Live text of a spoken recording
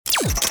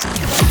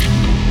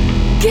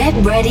Get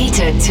ready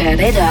to turn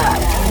it up.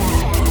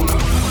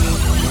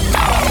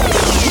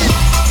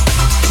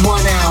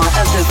 1 hour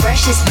of the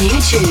freshest new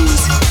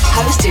tunes,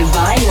 hosted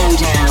by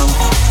Lowdown.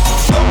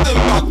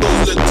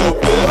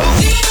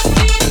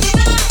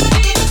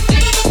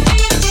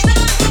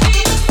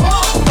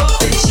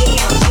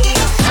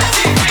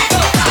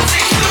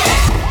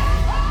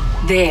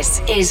 This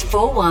is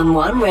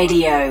 411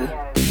 Radio.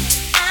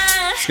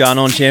 What's going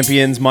on,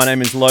 champions? My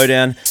name is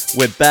Lowdown.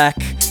 We're back.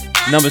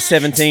 Number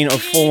 17 of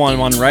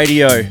 411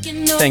 Radio.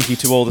 Thank you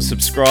to all the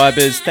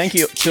subscribers. Thank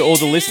you to all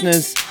the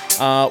listeners.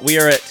 We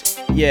are at,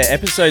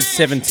 episode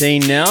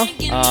 17 now.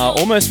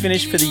 Almost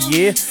finished for the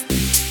year.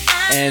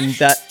 And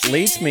that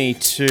leads me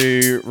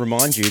to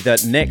remind you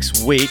that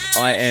next week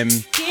I am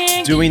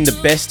doing the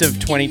best of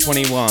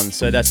 2021.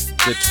 So that's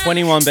the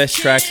 21 best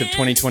tracks of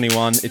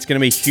 2021. It's going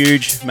to be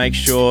huge. Make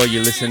sure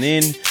you listen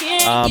in.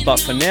 But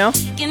for now,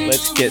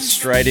 let's get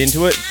straight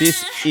into it.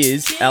 This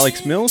is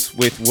Alex Mills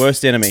with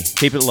Worst Enemy.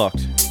 Keep it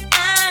locked.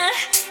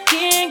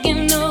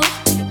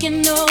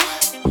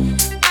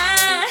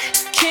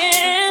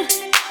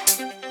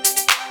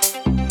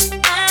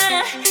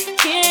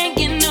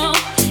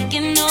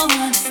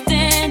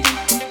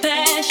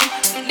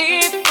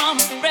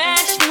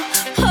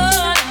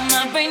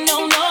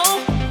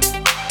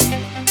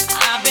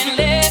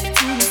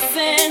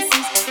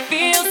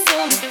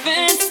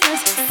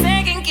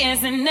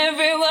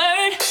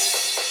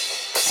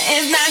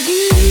 It's not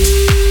you.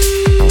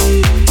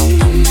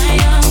 On my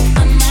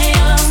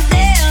own.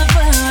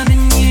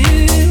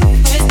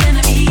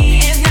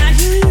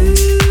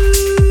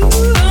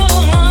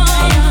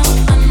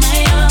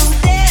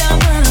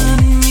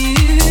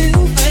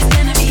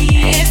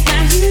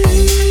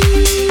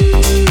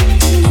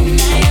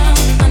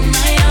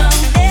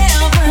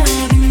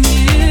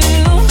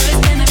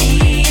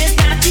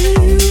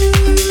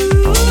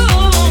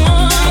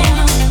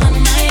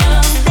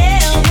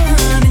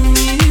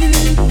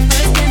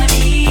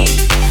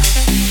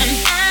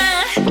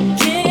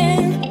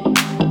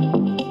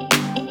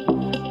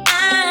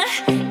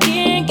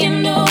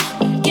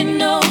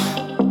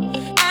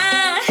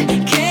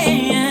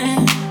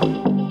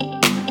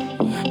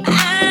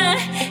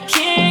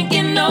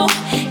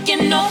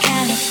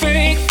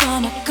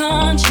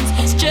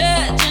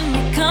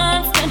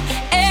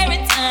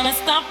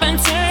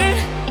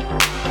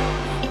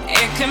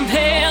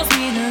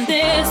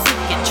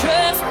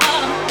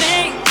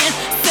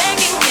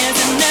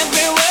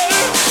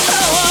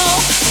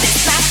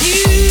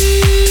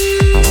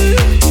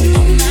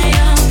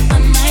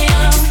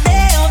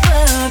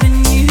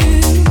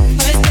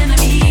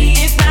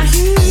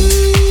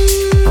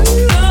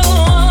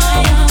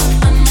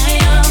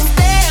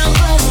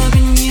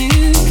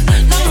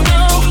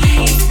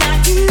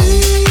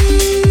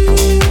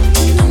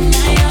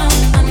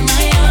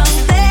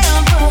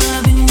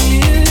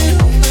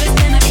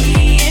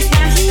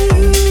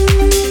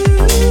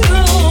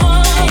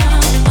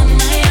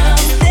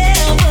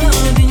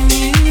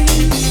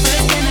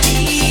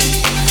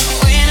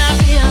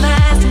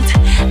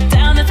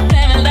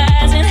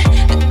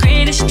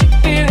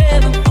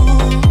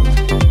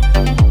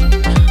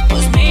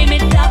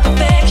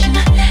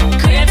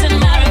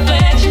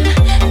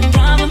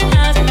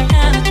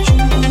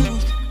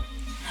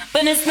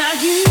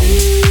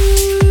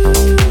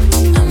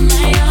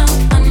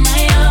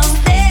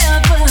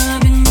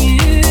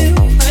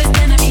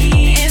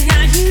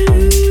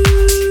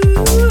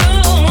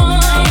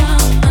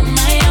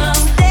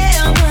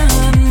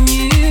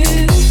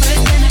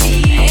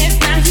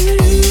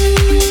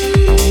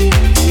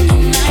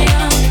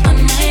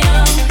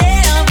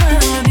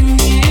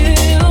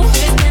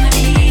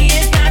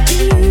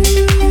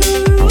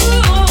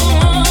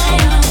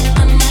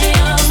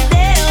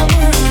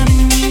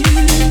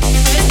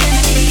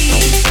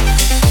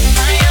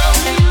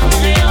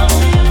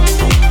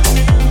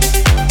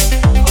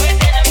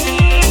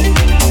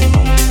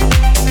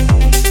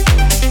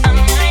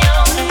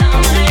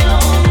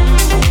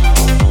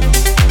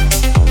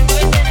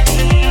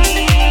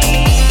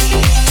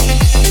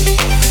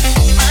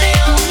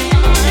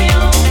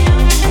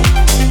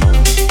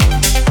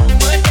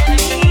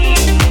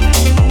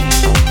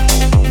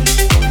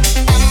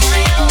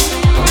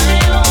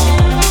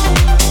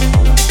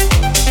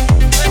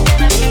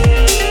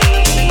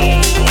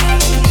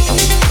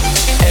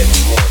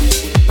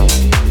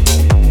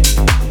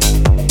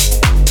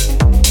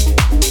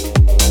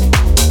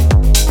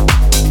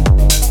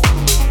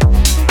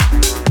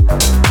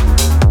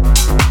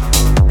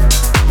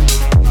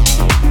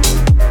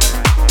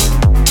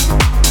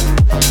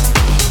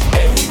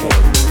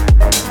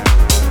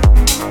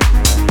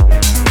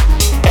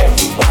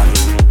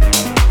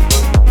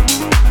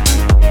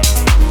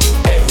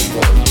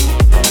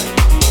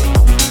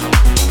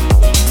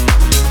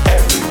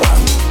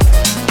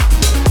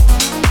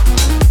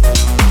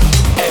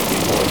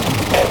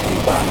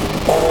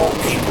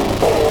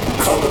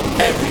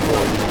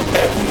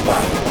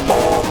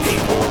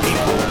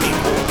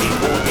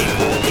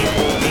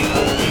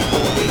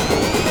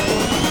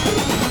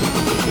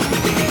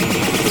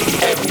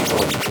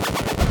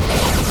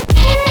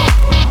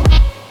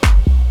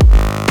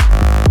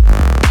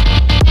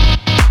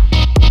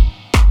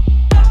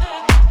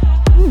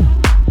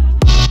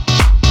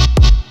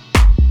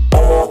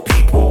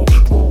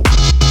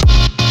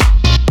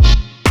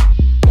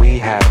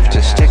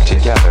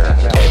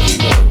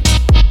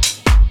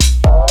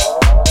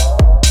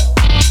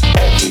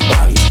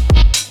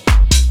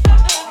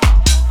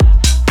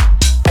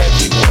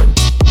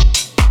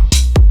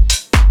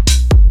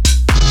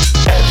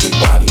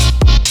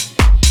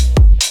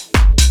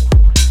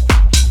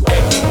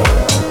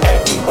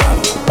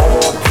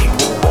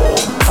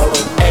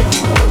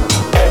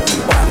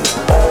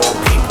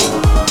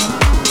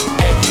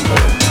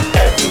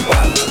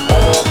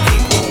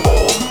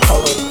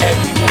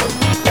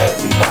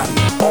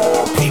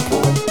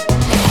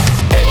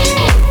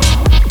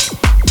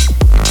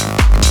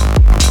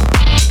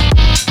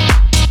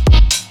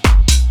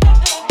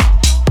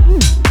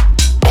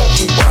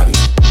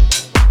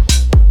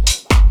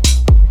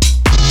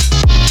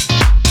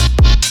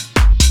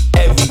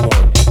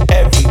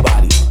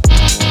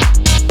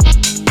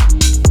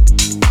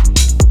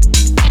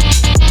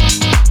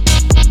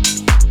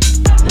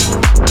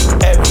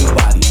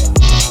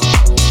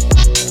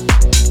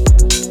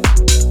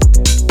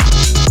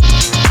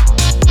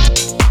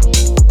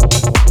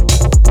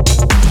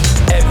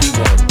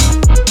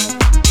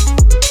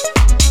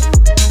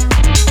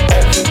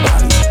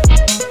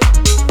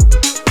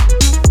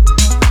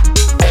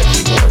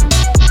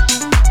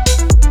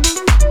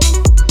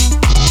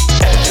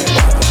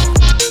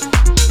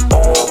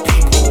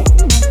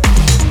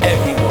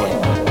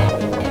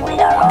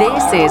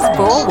 This is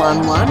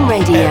 411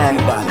 Radio,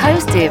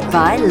 hosted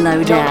by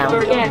Lowdown.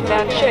 Don't forget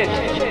that shit.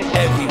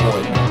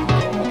 Everyone.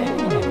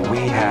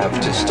 We have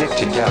to stick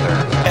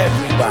together.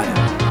 Everybody.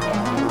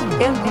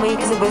 And make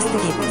the best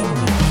of it.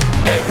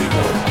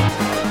 Everyone.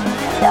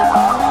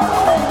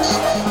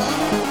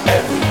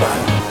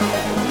 Everybody.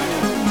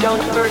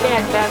 Don't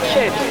forget that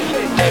shit.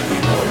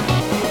 Everyone.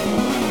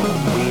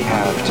 We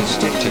have to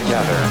stick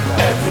together.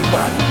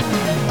 Everybody.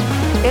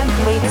 And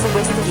make the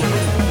best of it.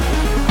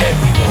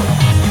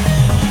 Everyone.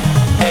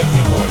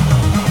 Everyone.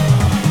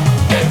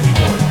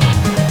 Everyone.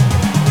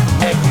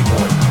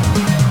 Everyone. Everyone.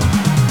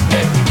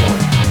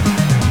 Everyone.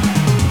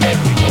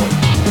 Everyone.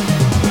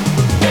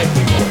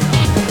 Everyone.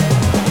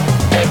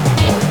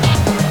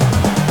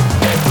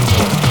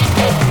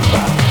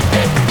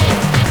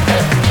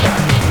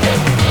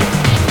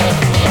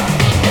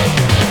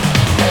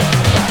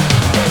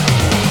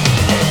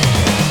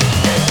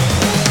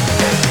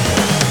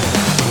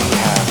 We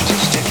have to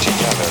stick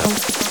together.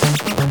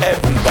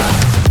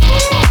 Everybody.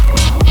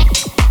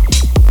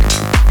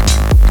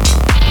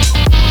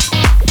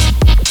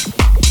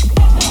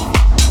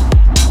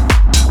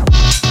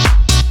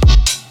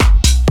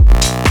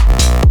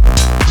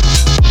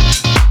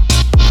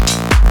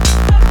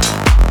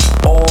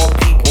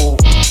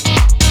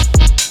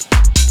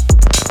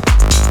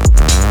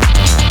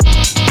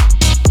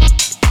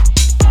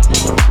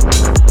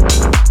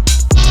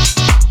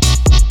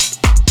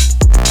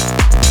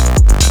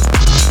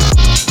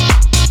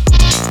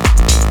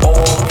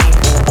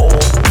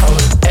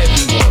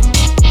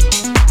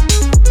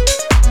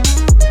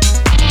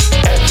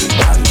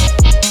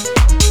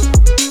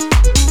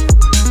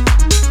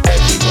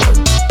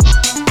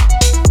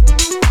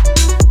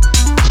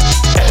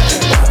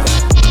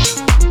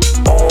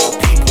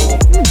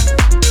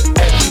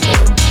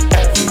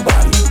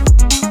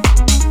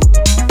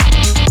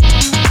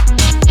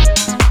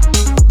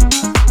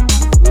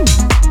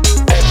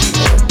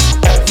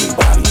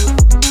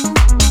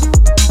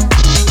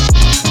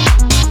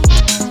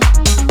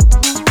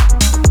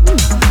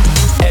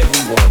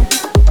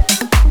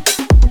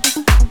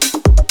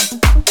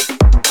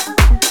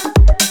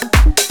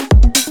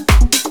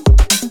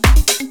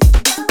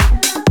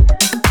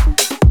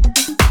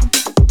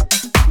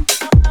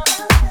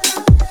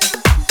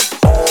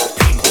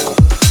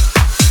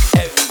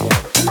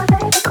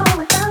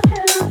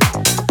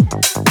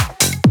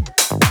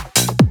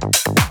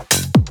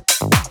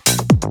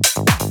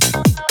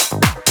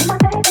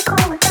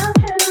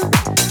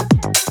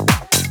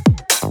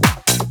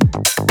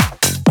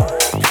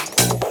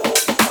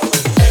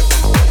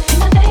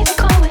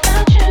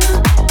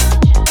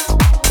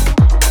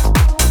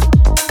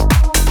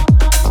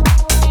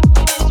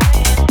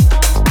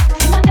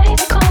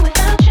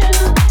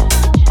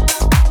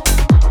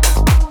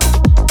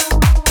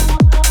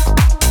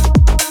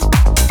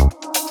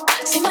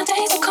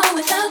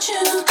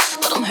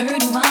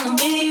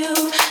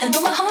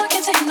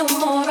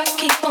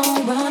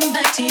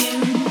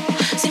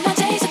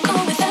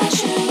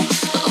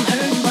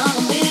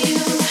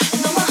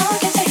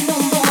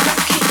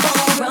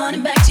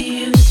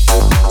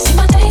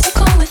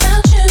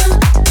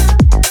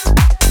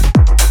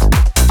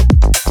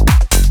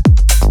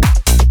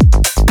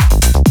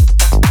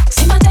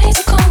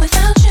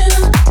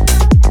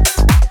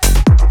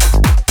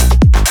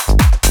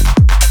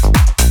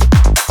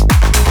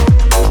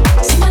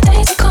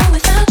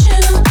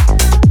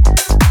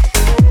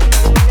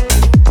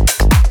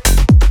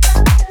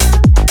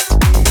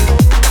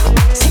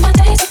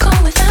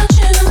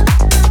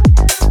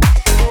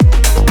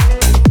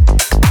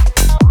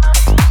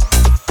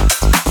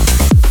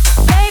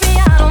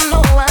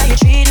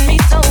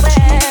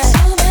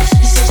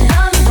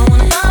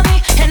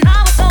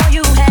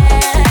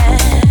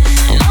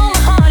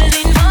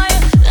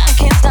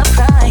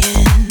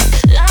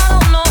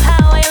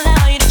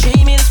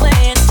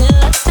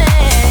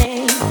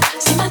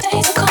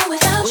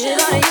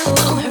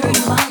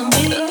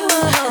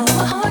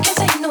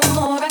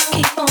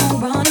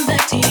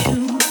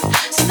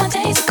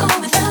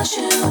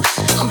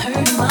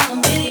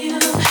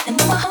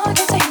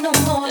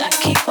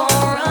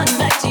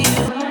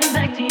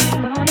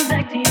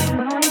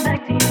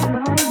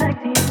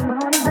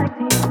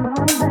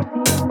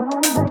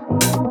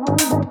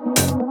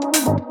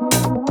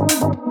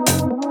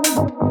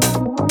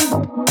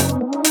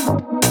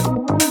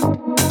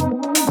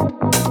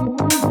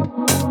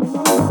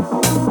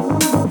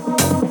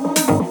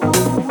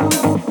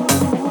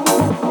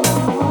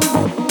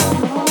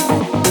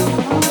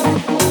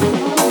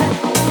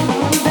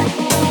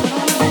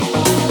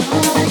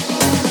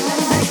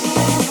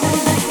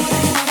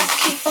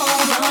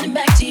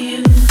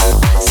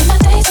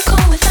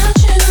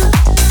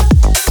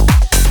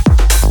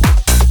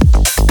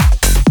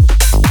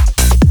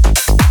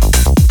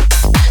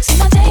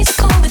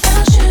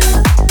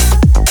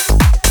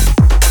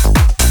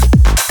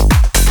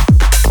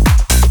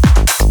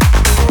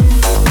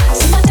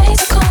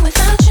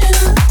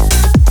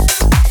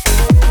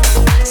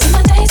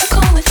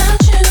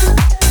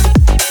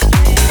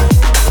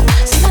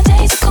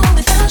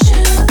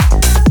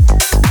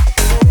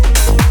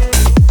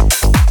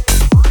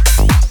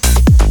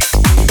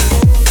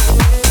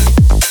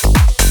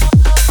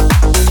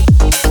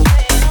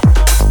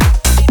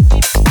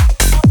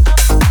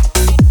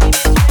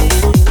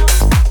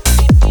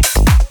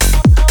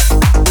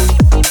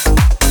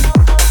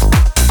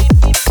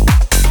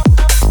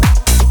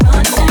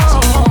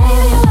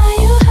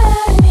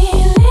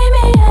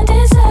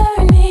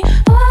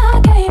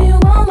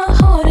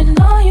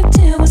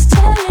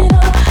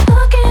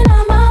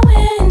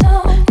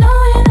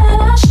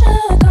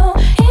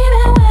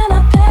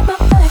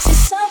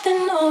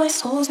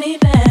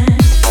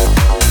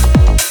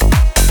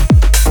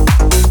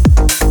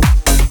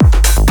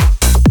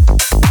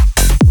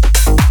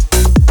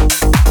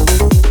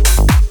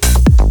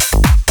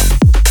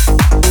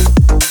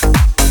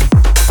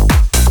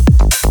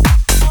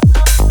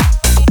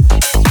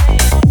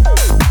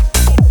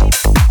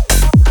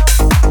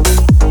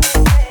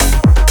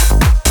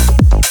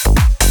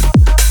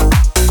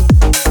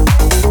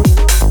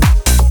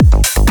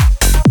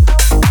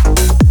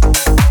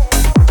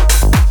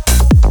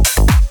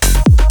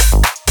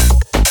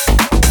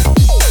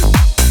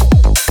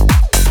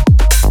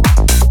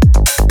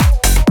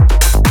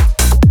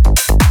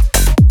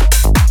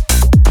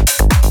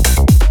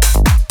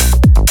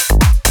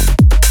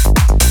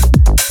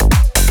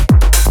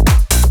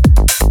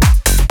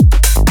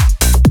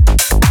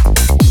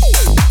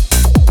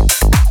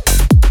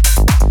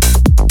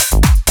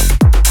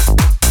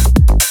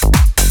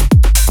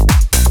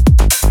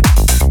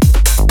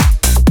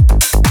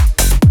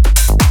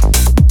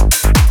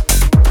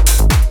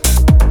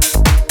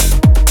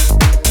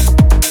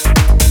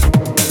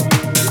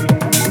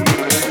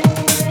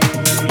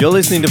 You're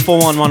listening to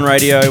 411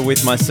 Radio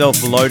with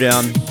myself,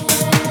 Lowdown.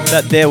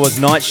 That there was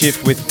Night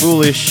Shift with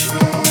Foolish,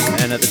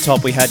 and at the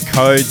top we had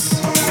Codes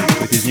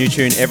with his new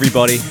tune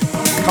Everybody.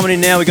 Coming in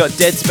now, we got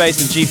Dead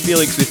Space and G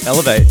Felix with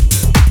Elevate.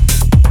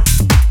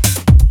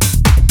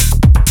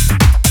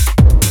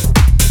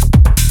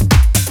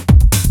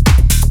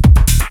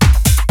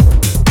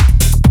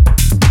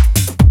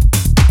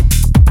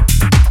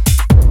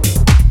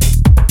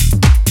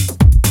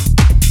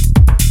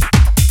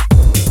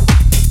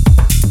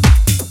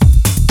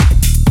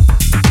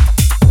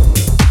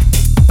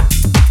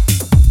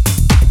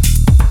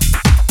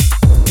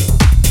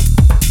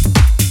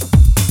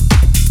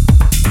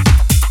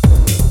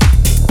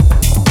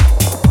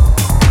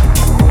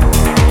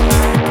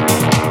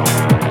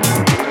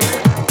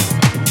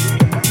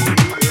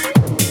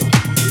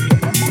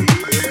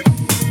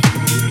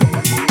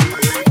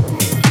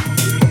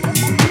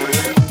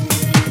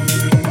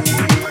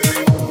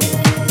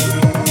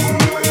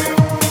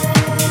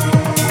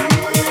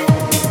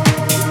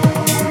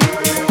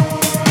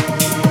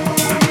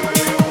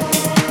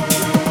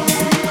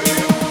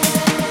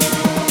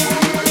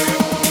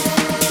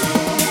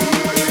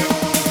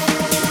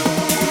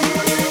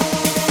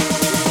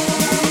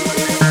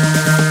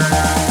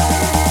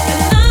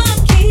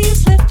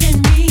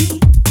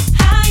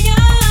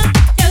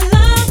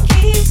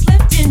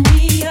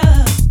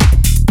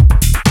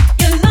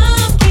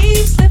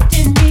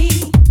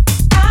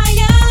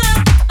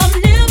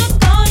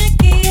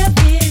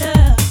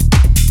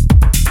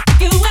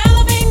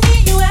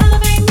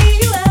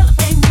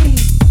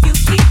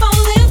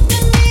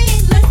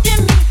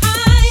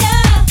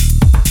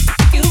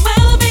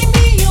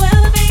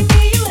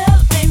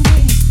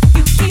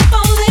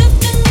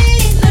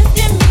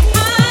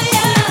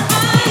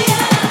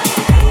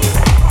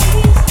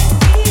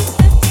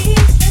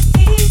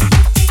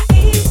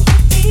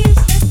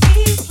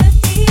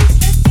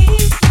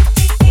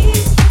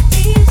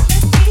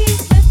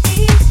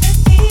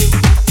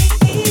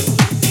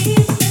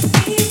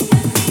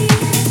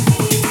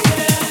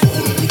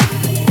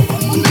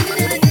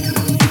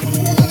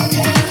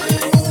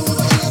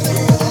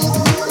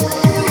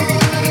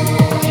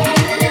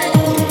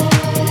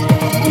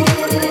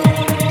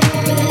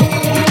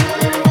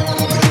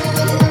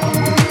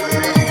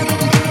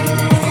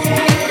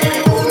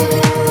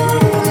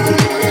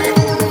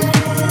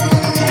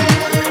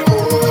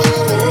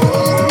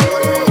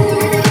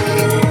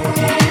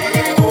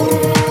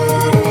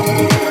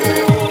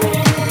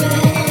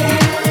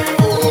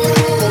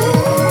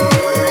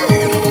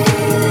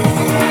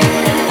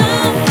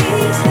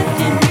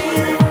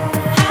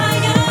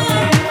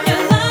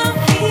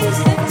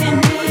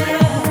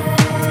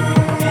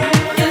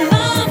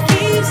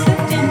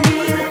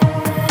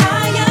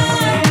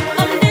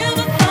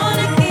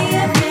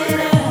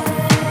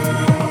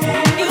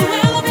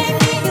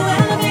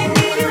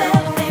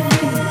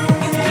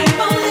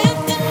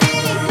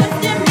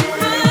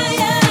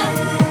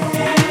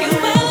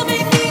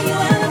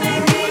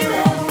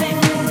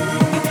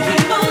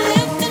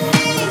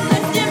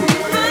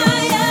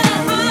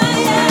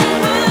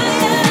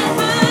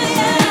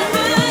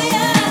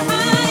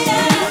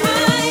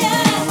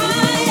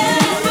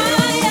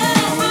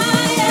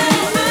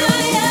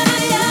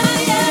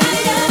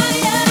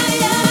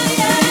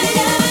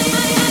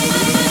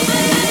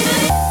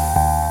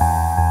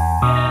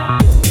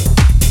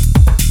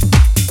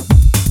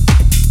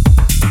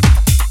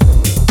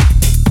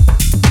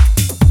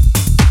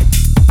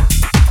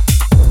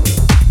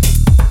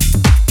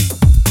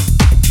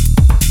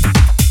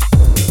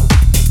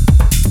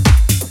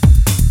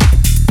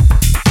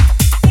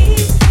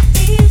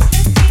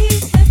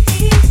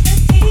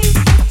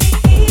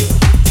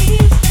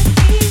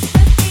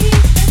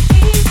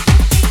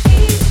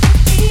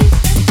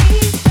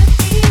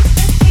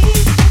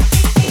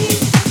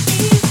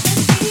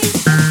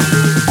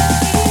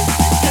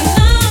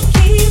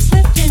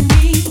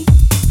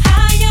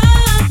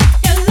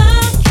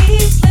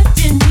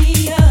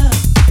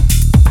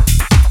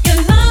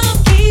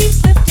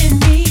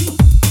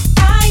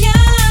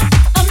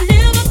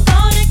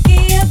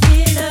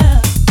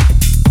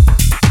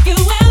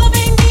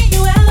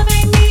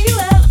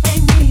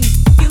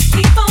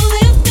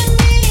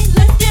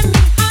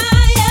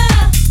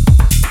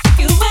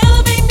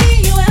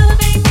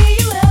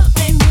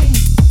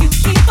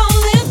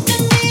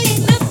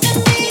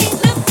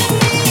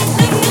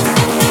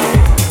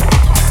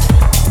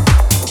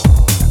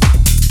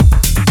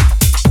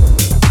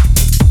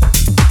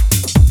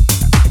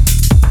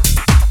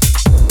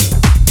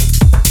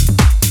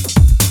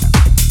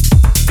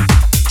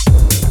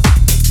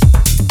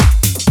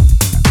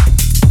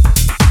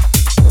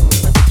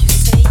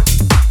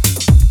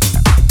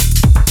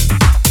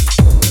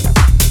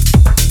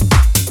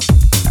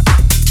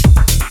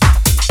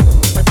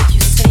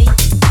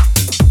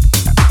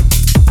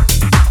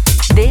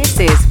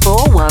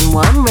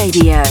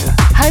 Radio,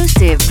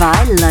 hosted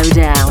by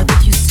Lowdown. What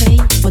did you say?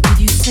 What did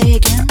you say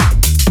again?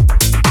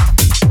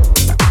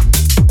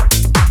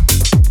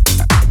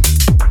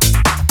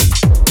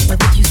 What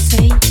did you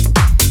say?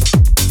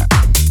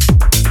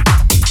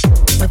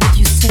 What did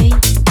you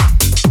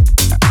say?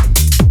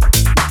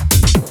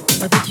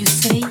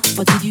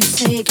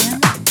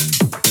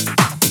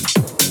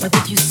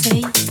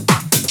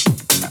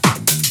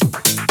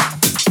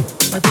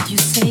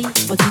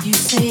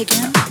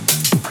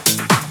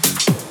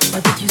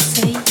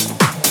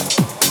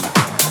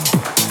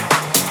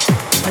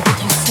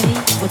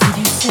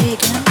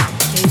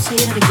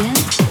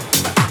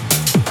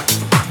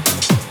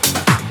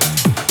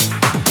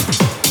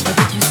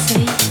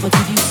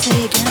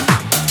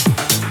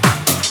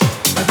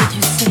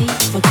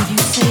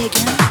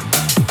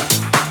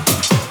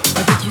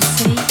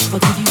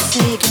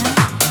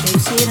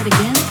 say that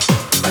again?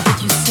 What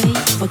did you say?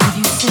 What did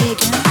you say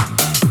again?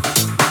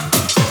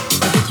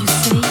 What did you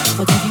say?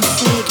 What did you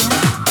say again?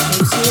 Can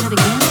you say that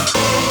again?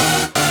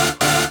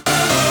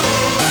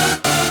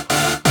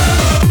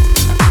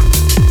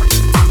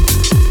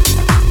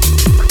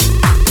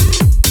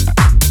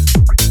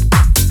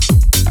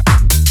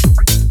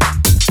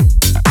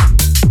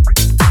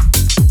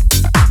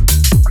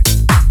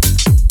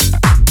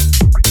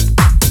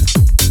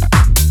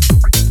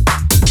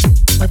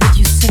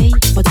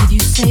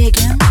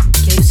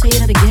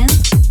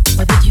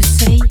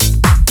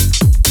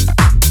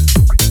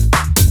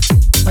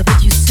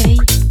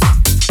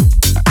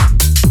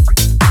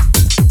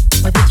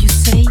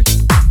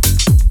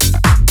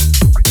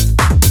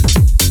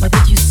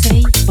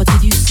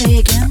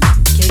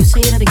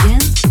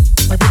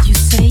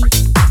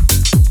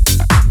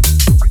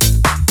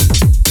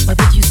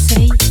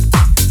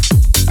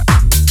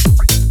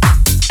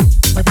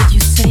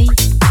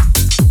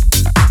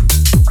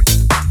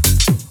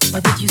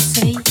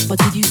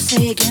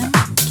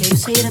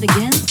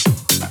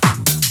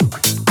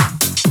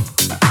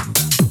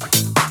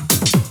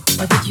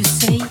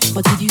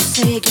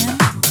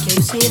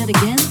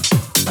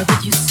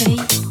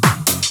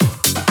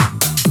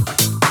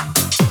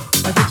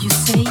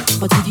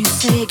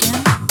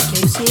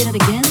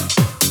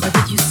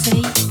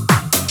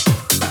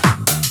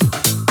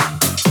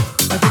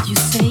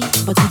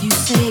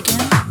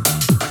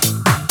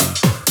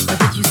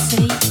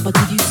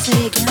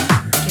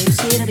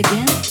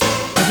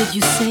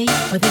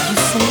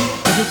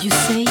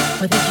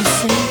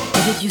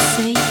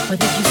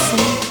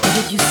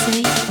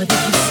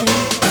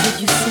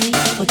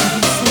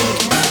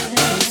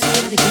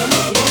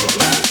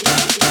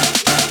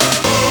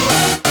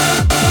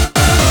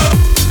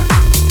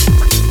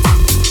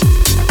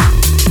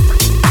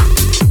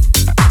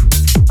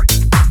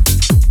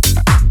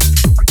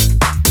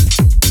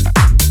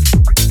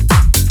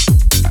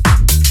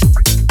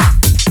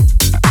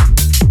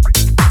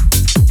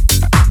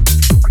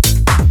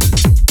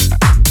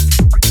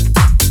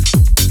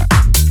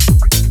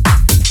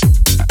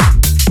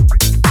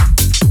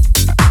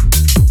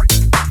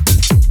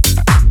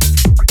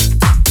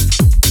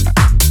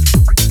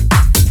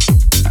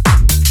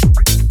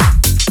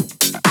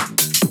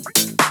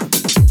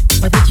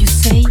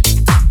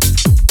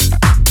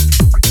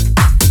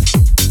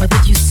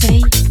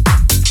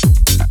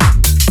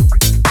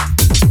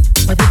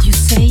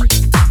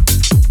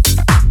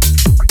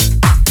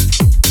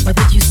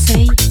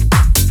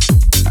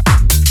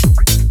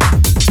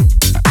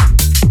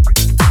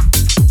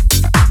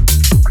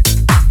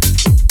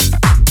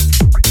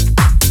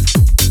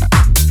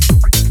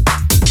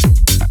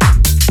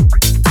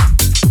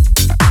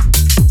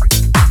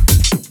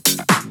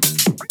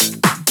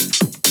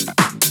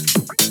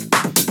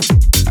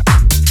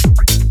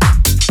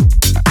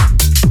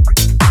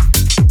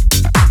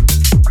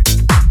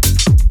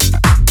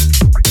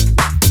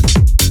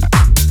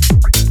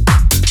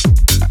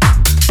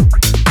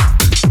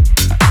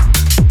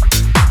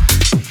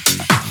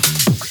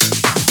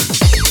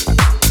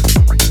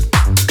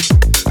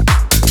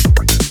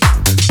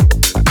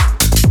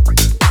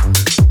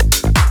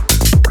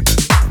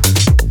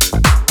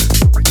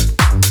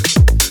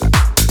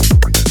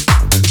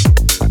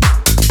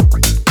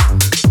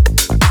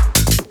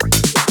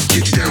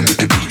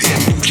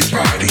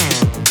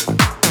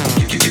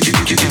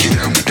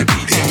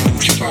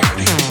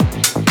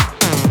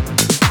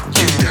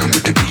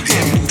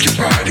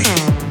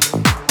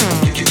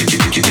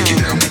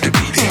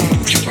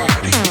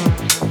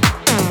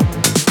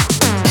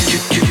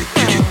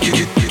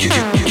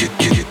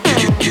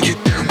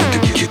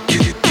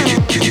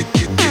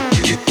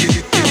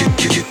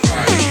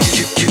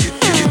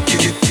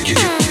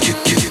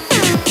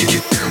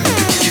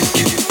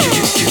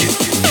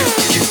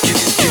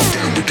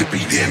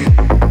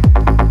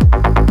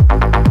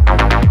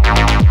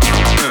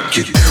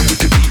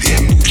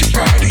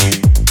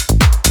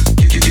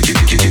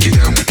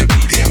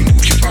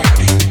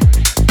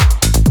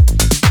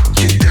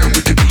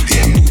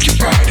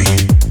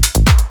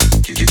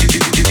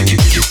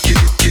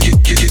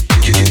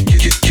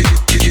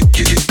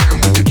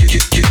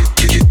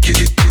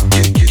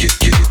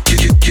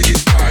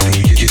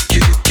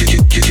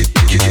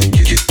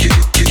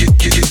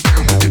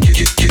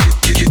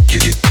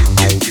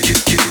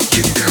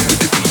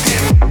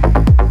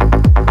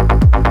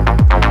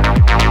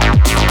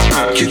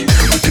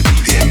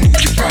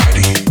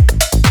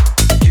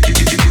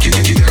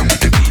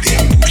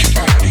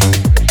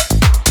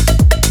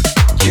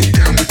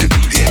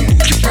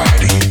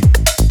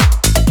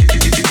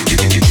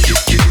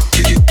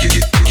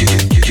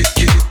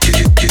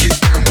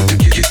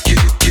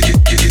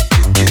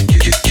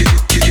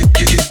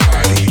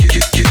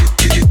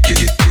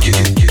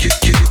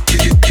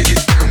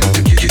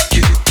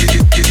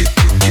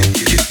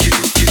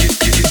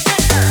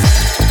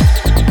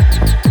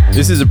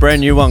 This is a brand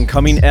new one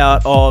coming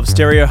out of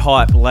Stereo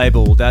Hype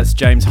label. That's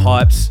James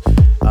Hype's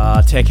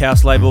tech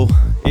house label.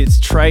 It's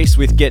Trace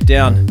with Get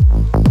Down.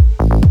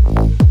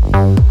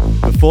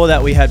 Before that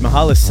we had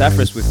Mihalis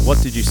Safras with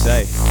What Did You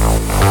Say?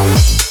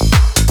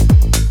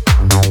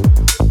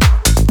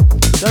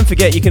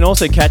 forget, you can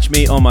also catch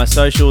me on my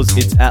socials.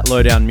 It's at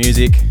Lowdown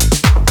Music.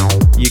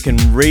 You can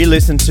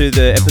re-listen to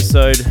the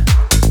episode.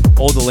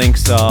 All the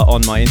links are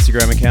on my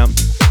Instagram account.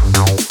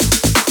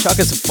 Chuck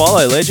us a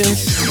follow,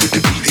 legends.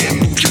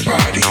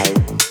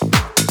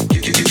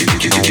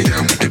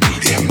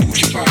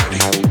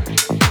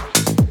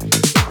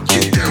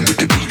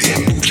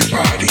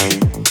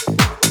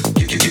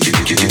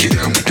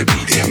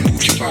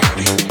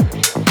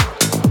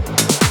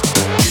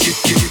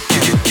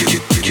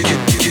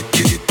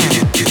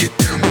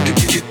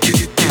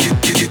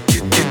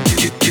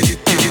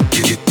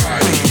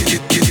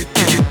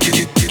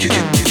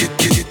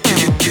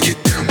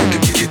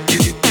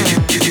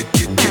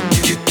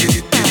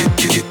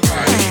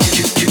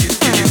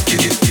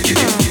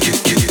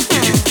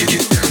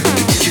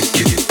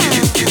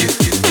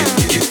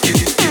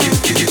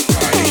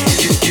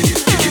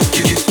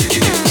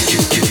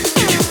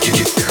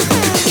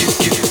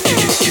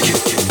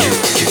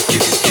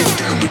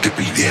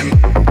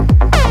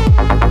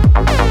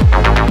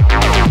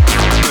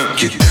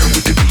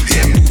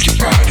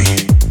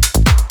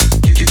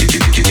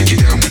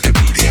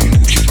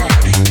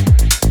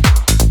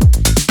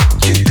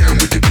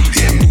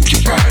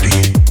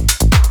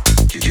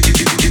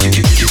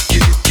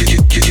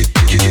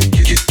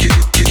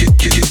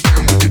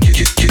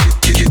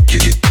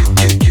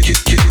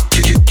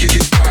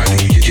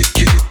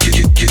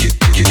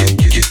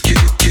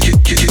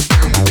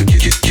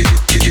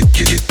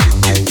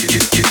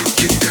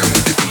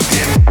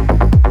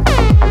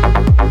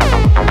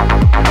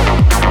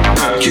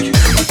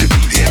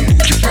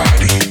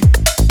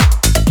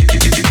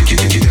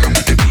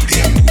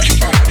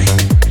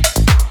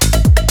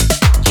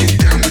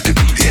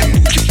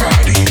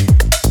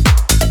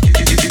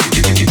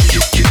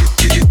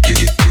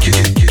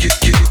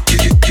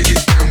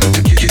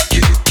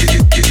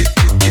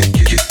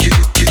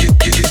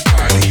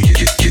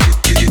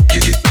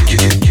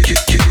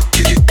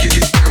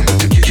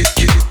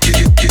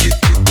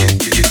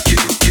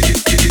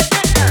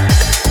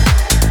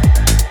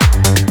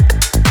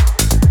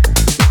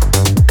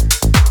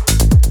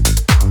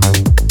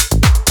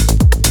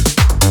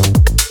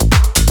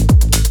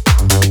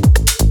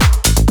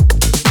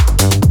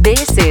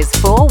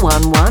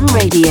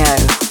 Radio,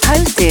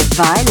 hosted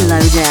by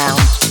Lowdown.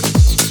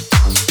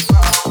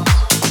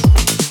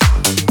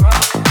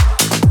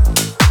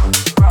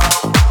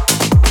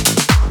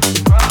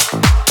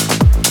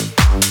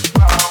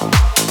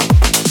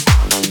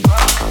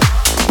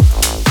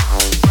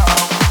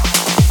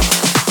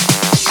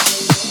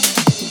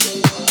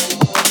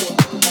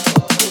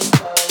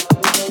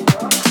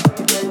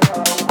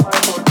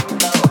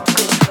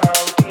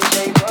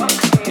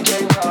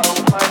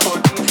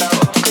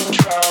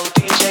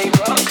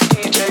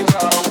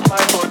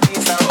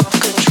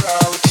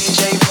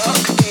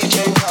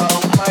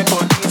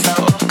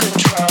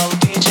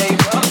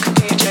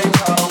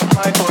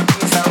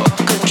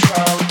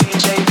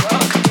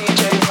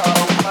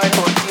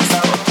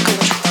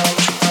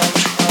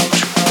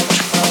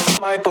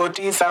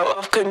 Out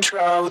of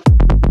control.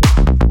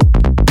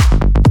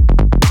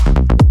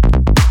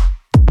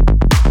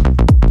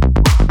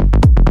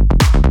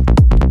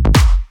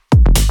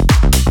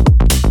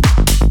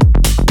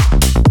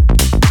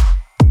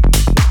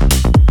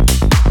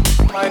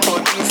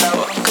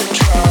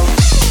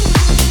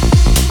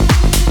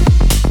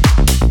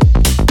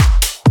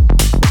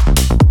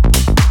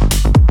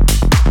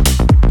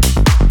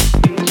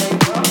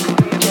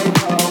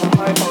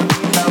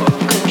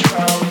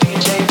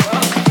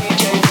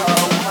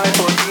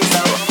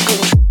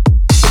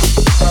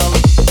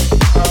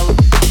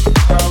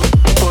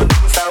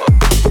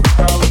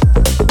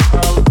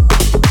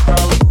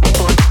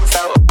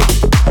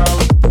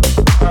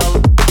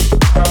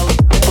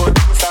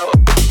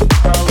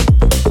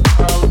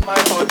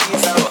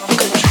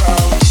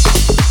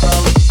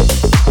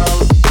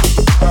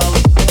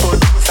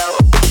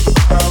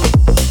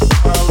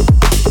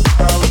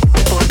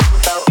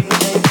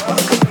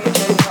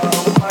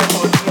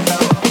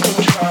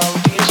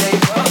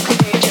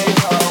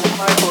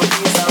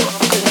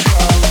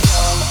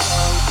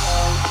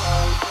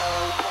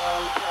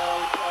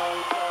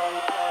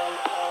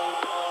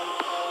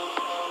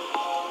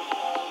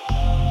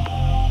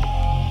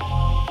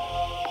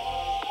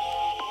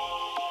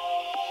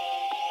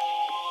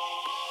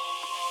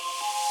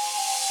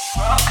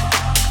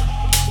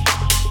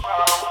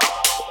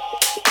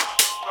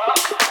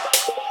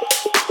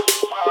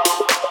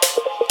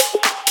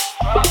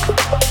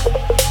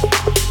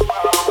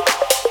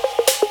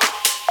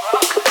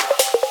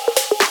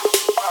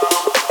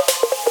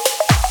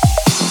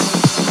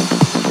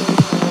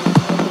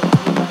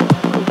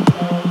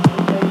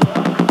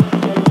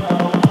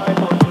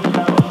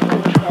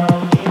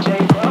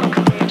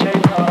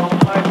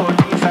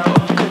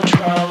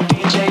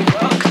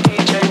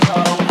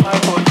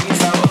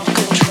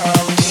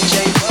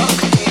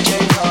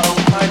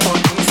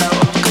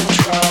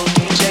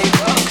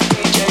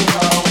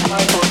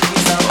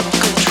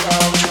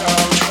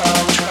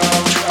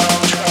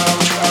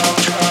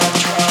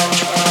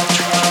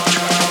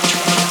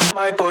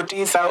 My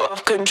body's out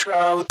of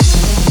control.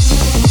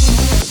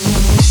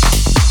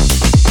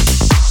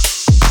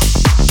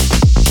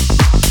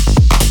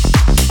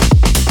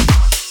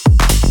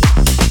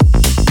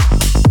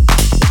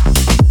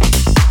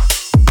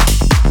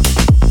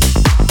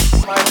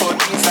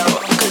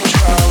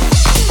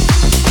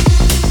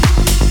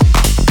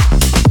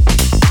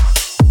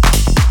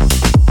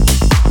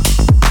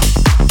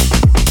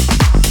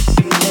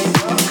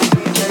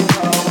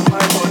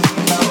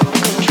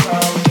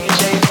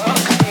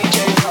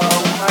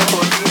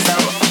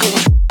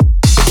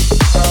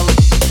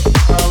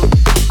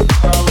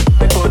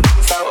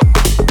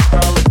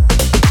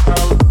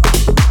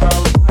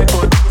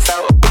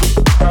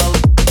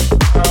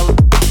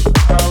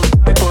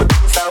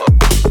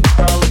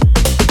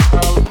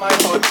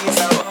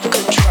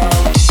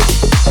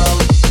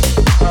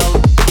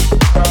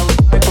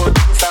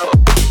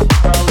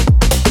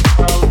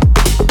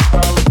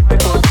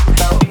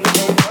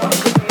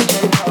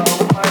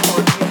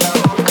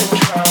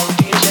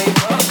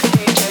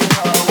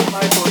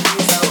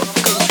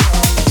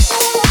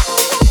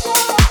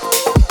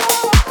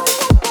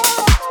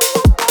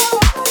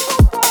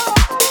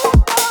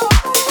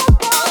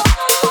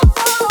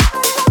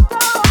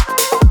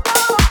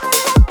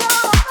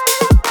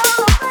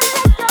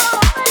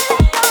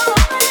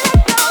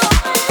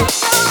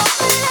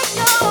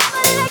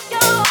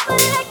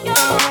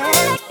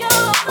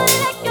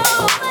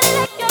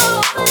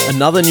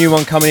 Another new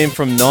one coming in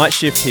from Night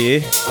Shift here.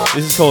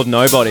 This is called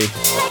Nobody.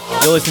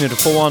 You're listening to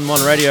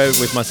 411 Radio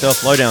with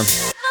myself, Lowdown.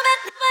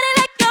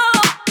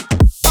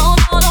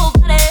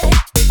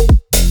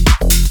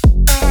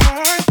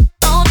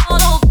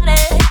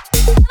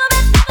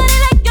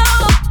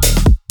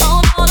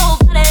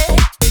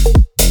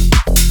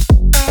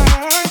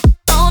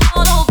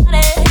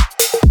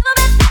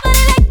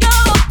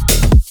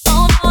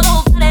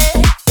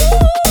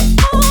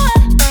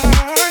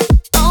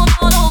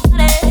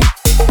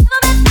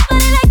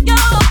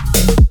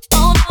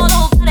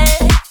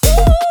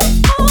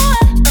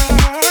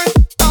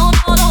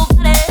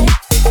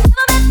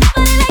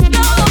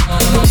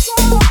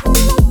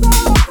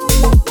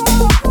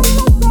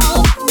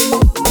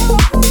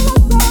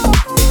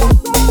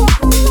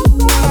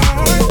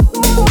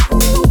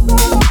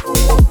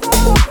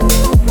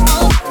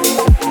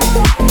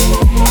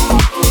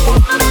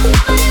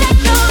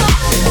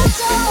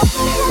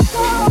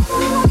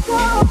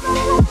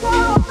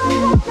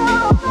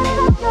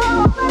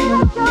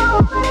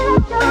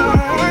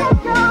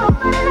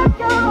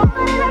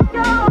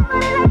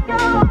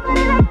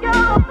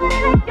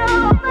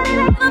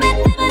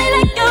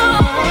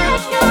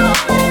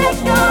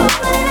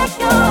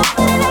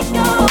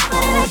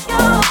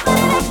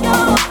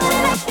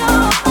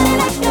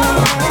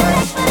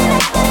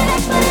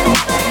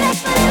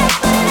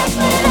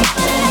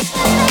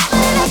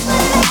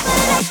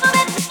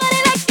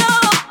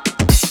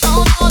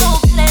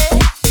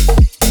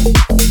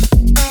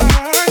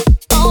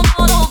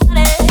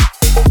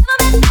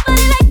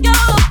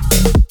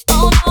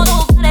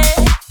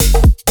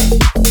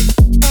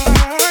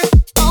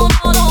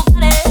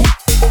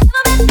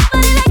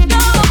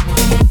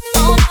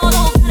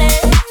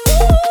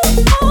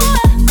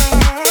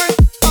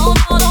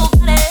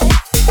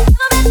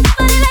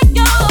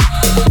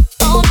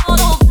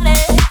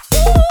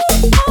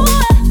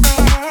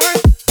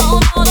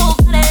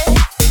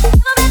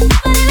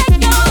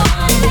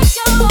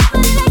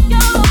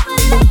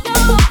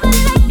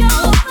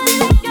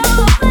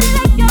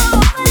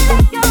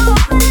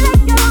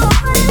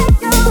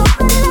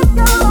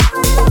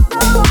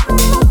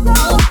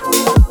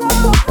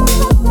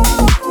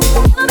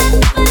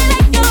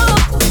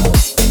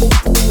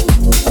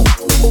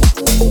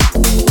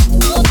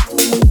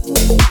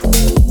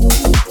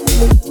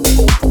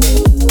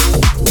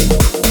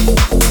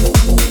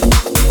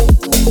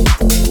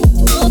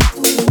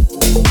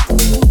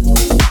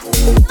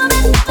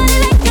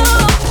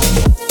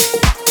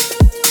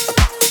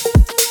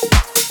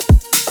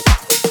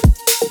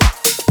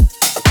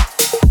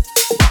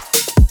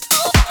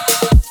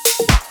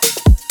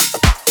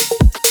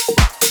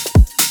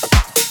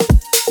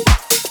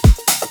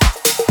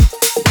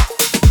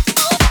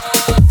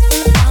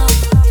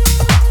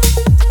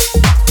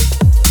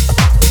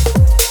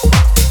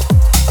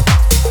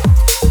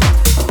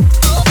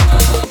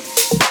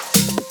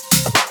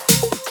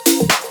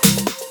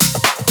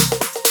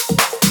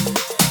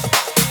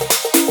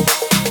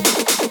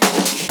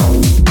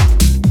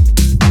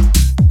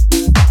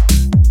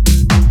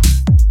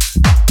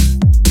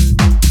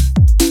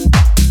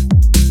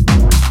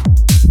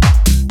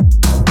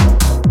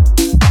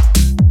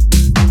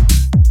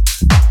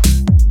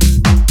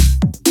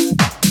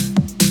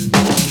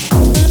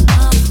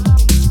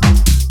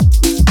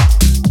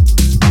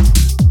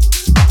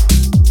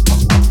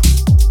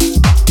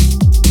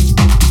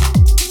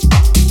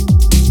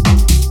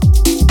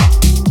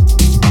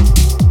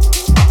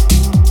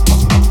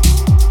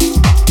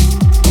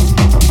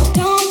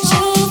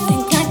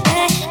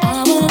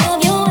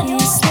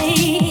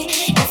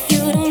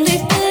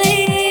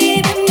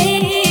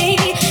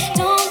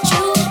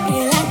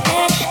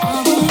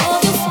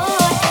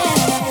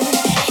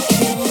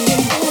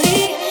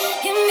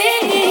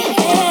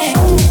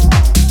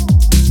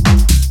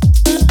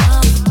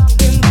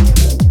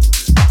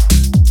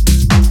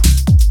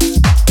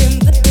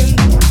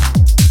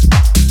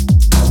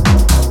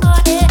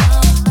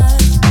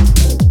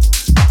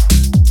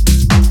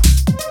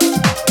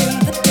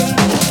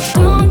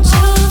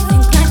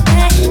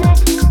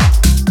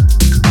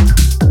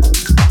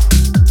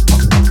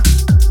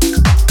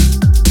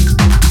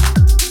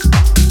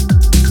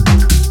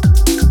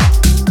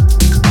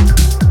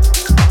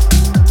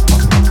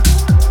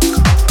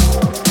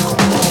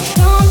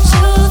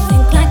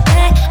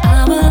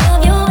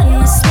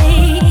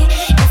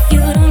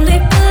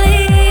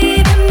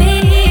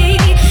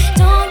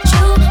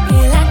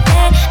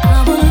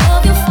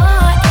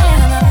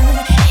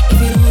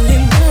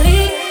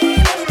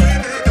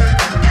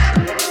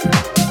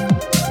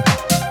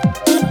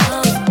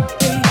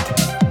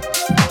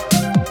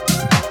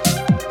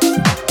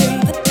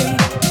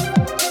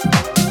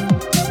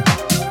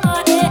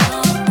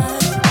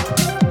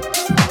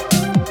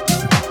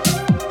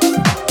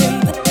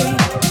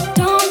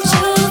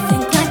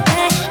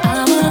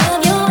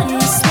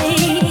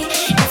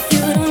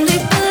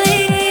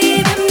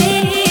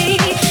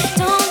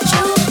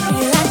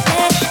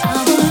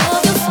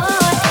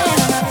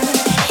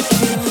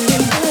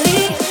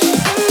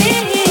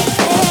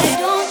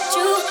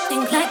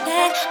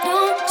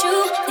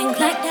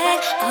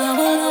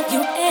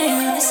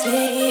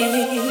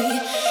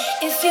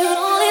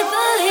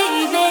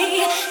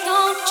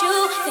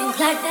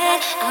 like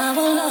that, I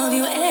will love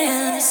you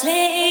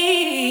endlessly.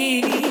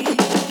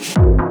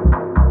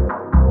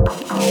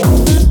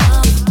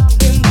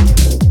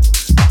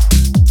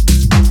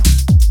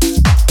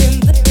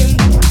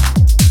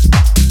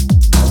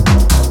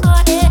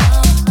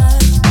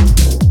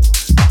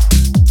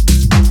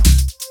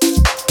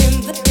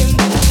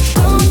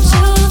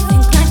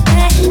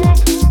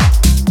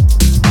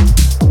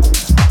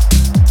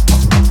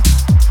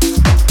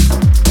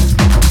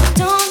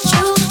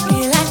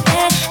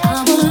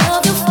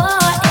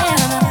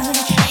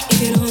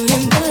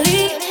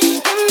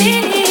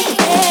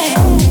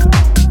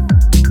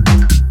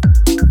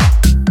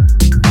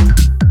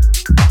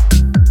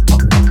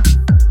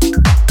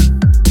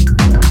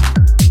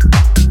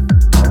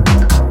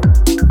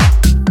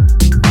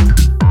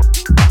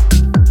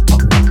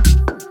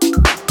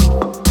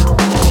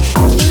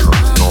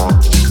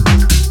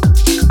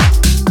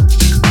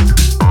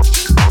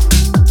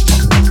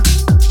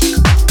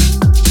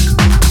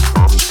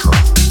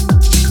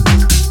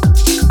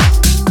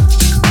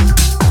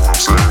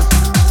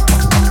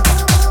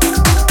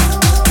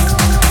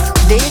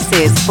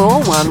 This is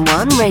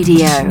 411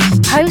 Radio,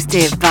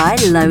 hosted by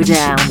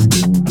Lowdown.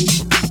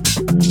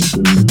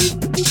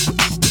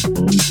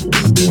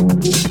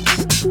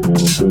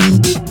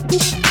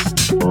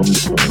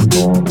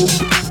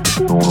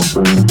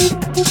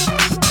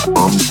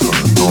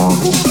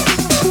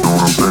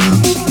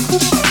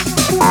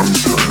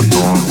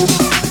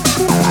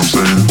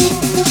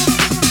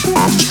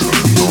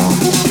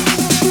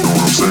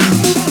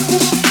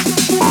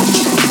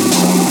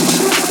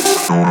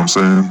 I'm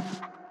saying?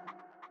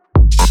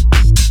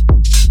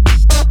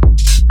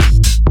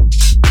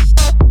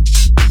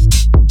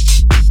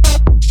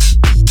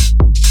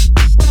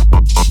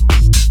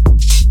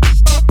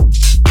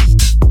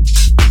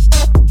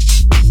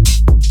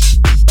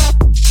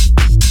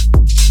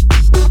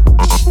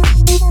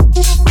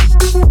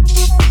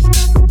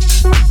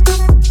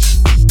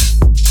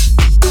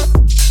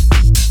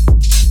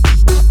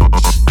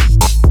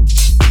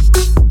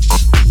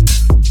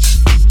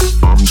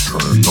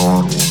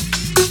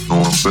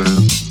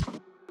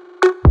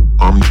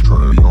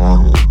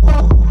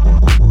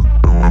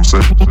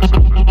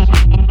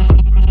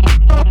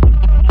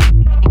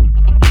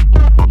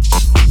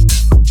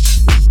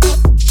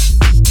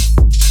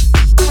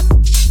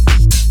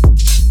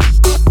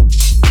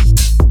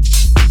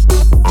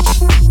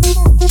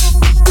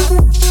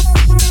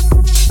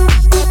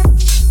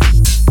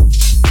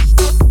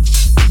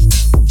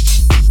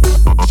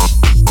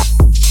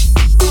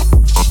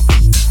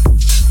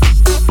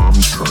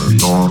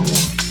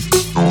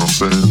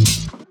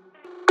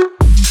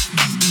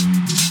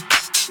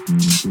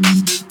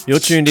 You're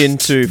tuned in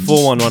to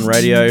 411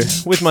 Radio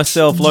with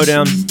myself,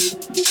 Lowdown.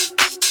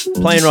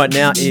 Playing right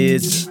now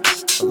is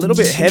a little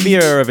bit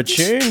heavier of a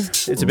tune.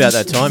 It's about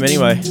that time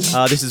anyway.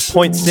 This is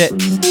Point Set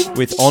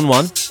with On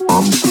One.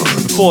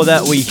 Before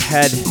that we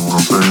had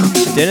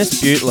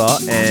Dennis Butler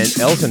and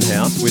Elton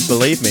House with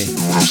Believe Me.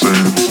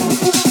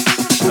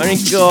 Only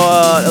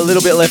got a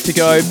little bit left to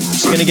go.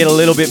 It's going to get a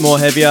little bit more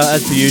heavier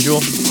as per usual.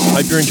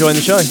 Hope you're enjoying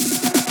the show.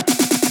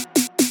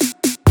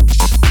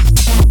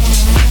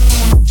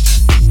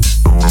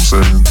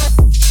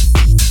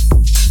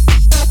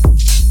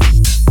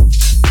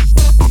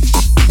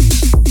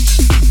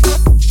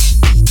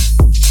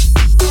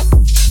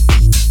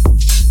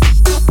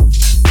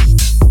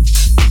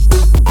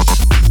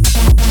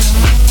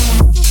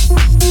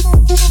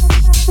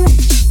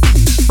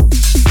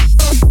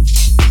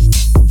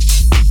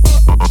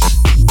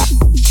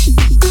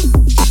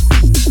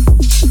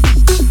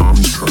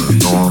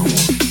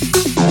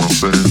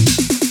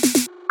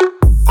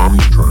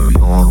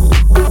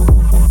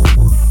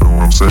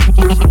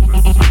 I'm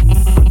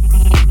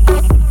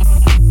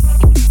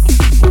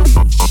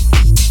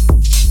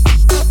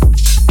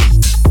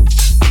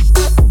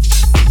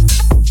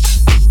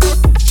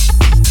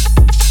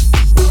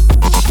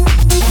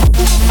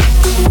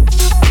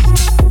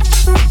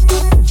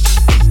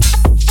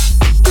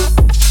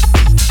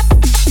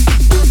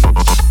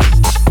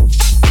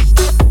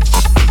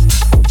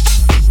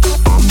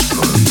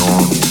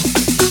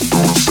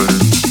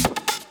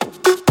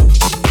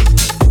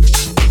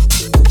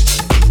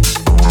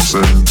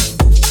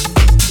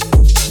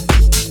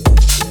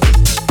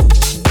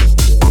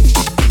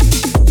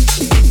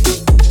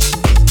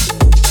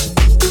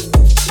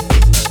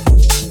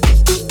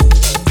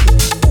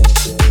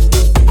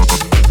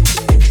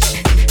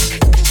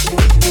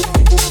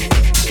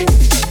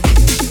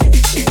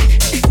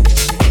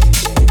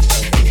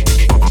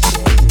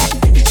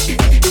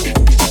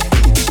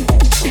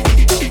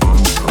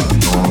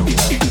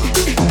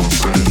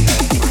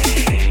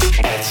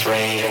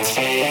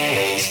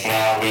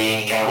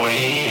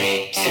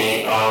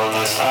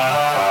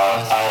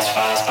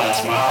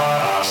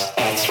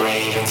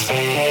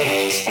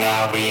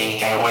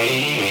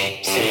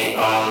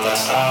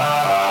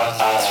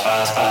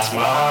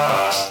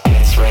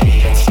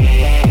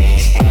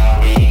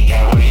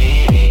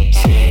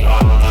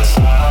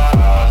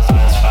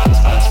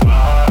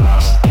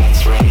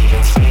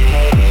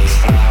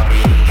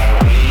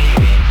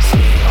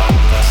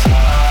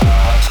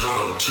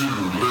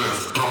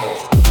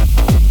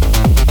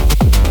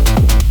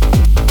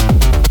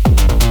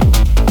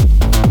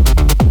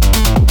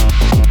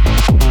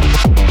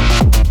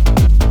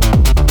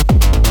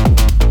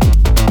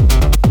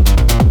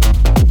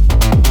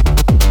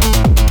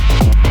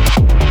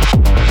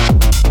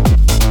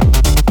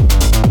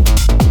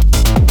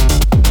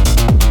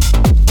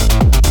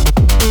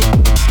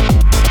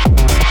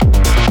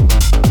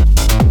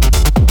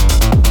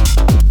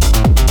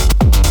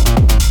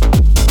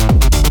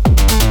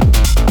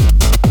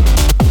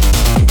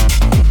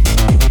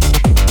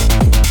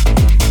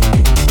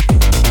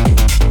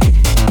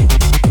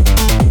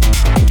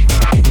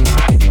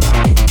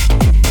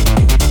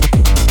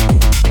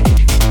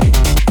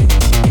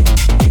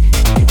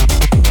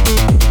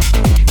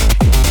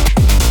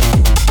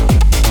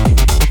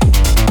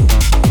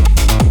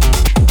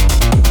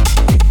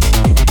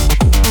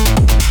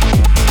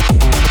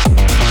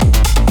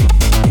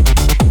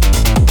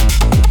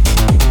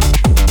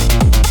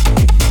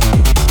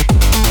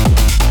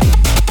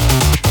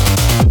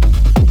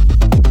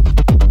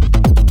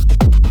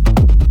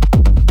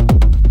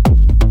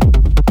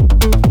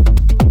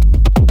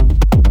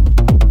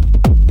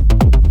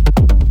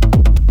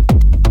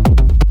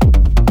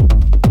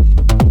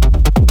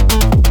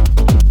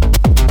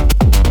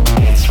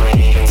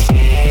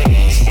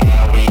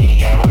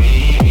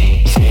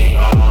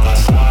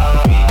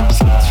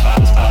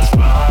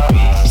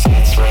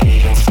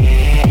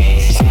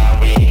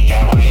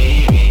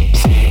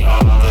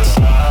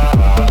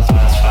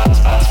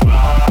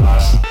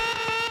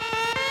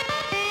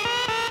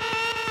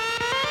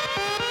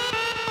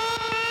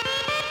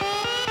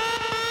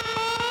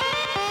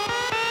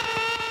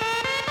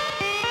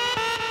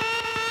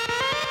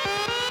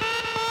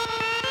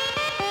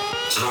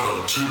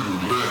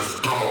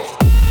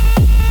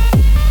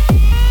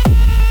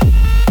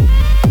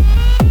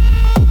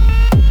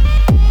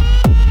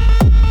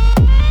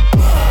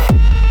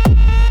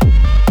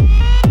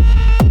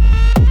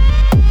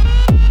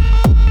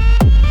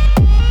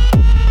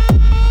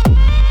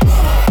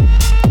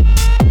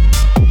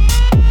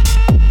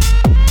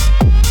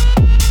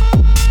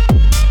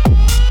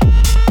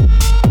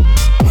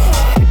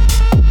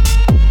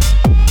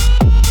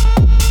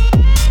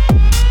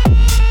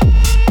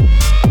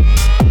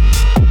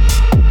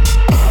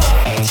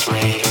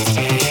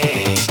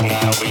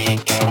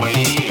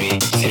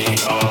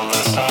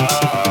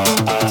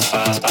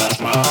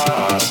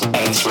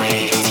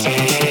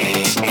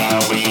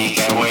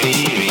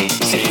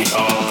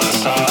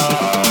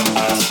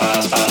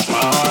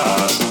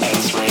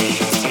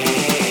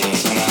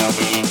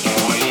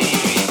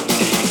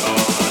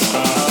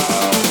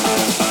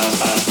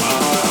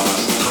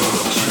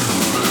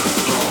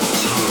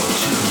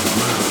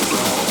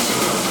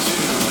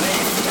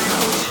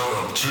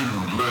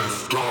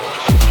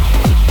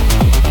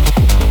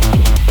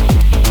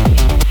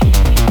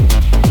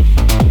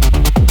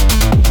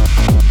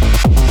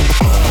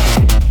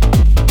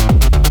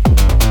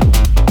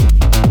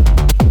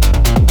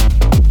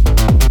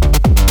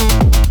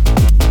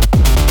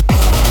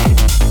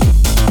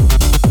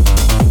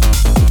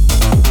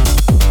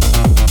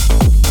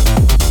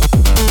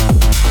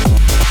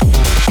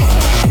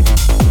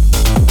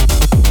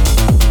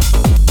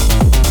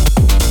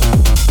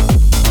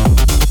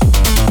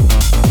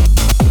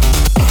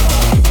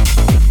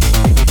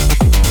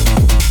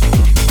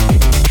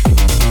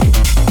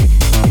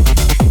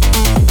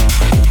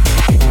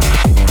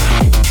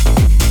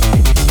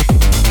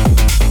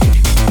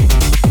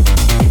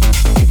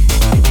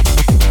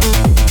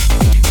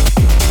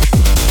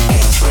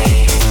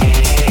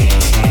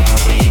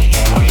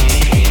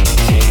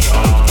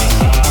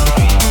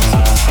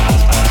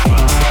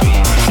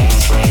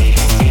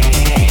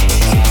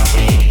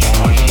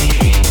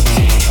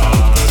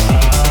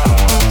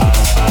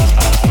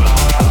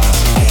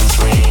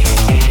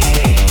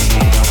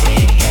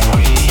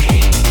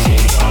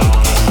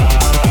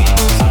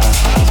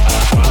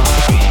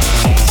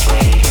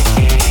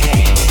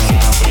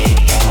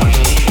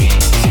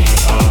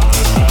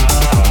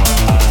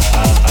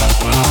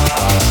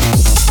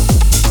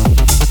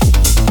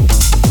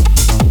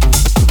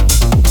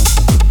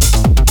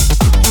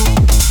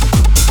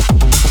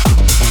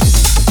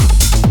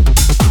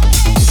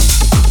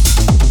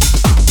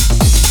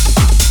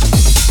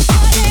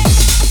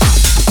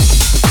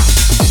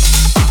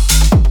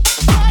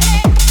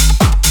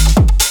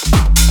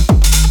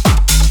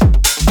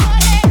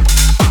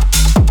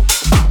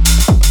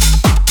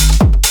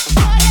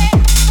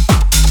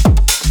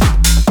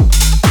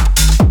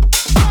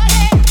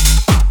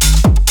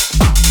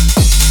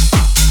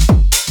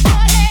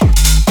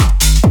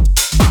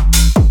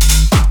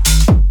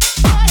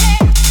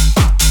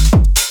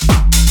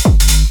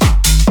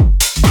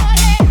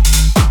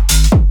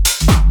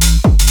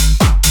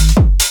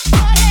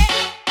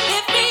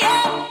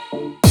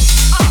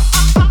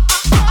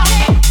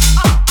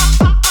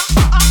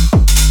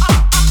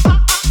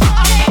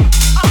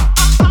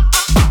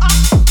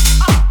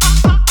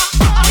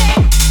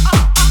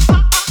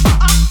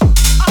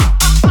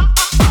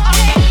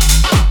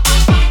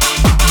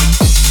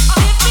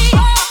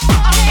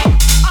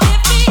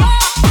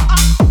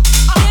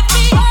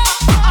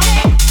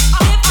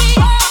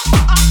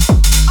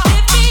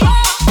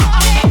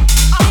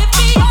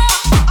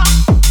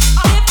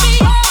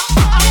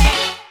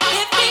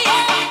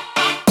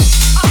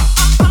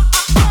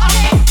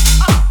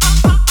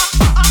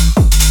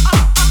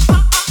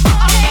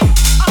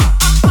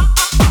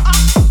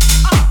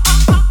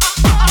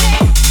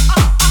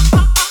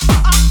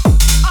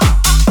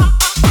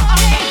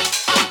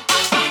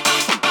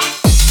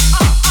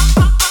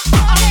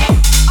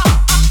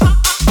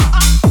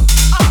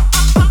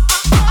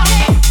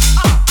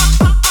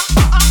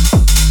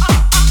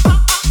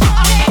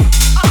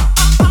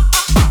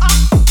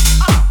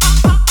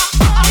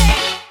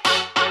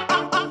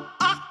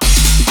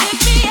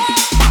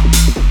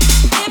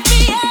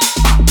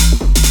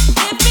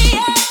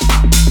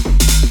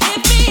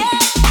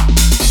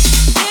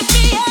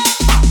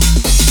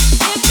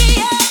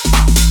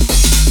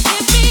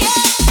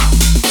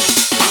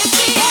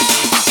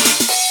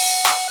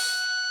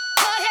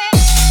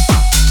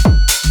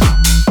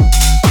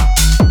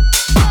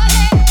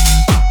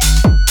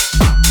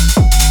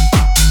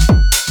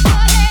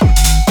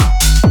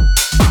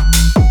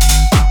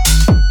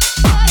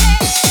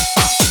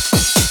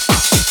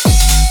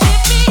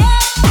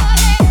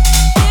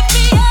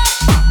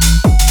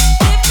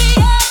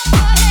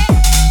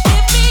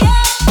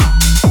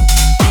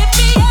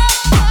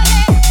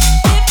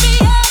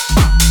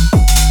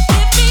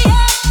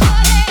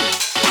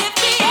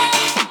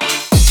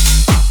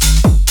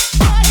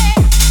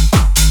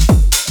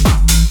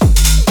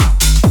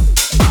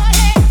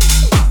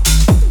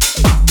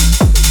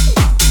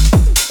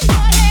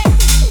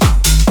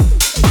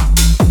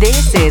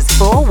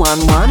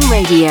 411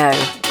 Radio,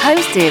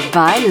 hosted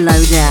by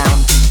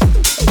Lowdown.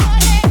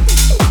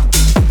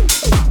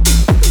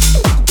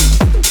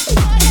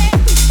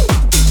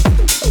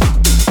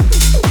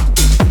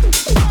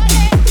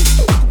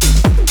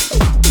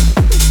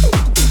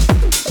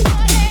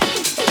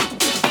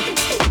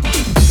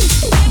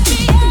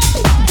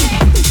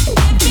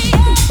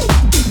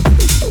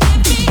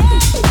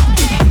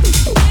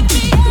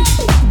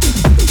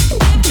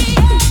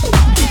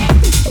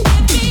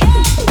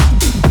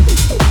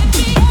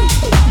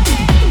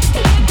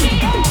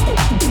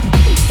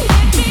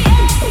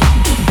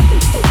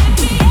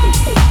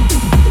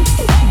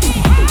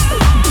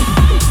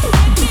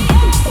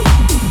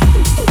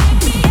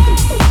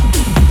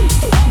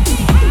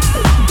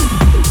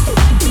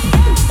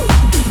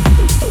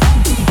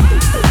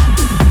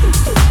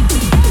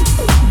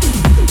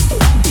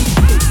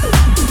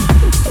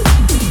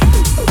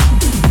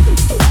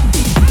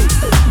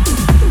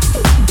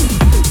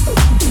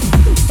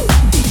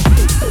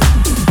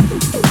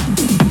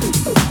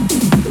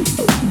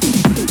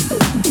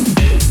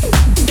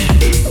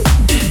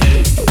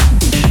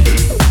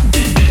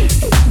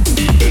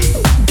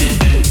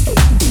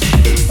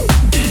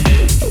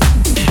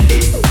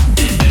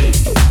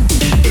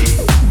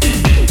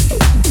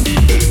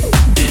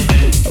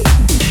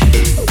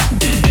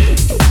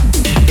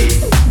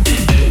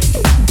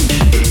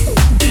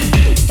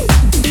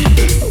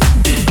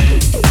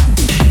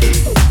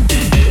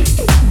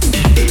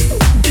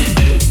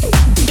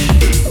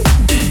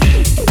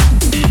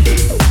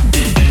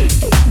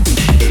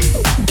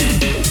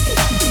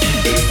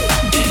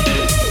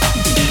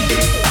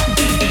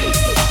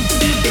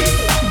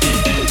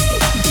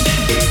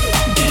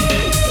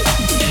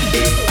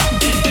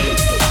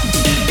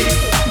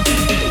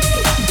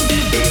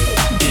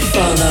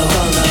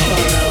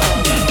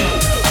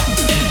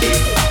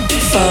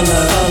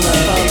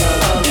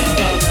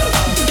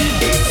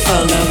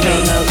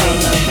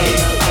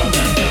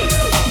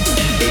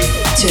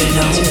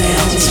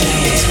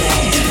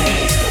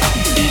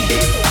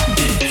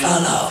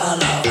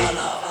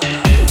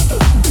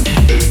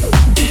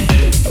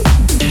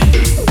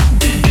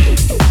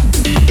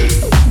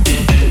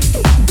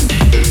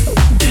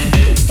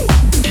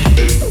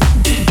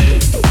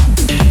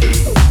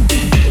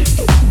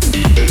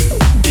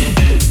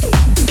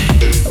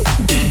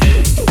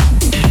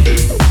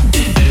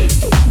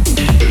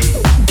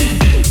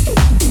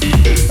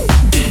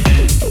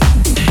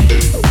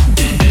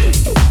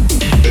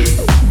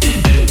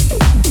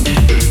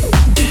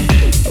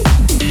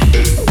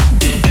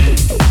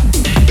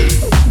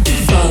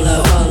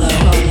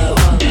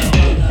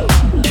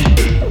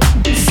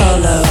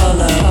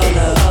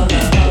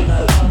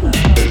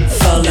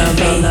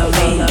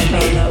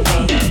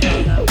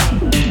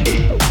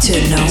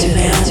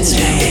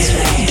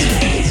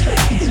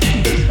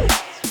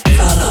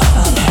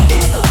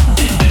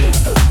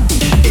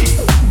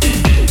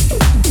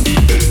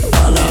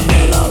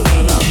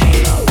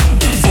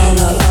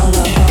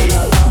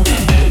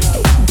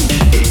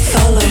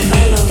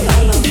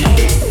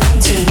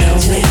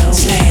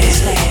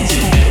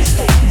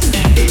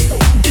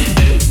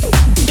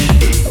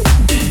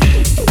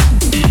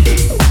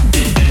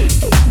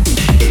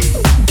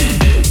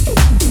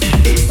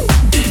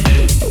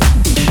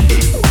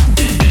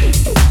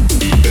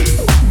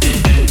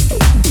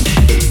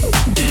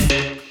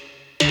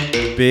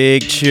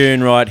 Big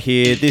tune right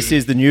here. This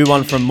is the new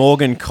one from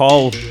Morgan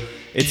Cole.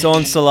 It's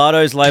on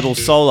Solato's label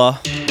Solar.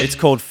 It's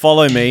called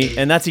Follow Me,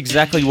 and that's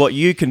exactly what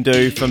you can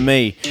do for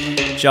me.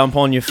 Jump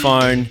on your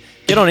phone,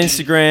 get on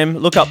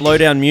Instagram, look up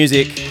Lowdown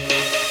Music,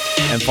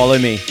 and follow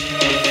me.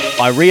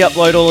 I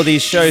re-upload all of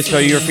these shows, so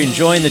if you're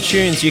enjoying the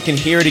tunes, you can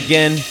hear it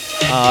again.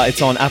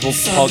 It's on Apple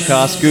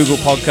Podcasts, Google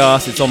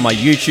Podcasts, it's on my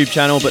YouTube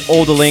channel, but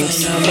all the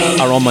links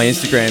are on my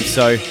Instagram,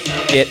 so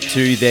get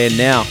to there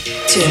now.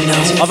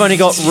 I've only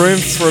got room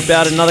for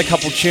about another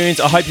couple tunes.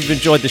 I hope you've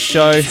enjoyed the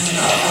show.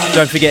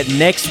 Don't forget,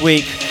 next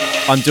week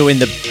I'm doing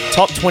the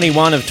top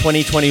 21 of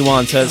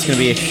 2021, so it's going to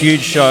be a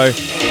huge show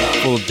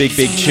full of big,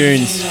 big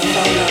tunes.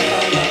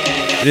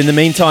 But in the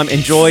meantime,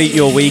 enjoy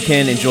your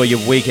weekend, enjoy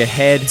your week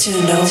ahead.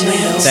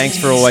 Thanks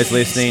for always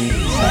listening.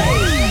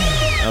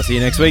 I'll see you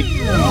next week.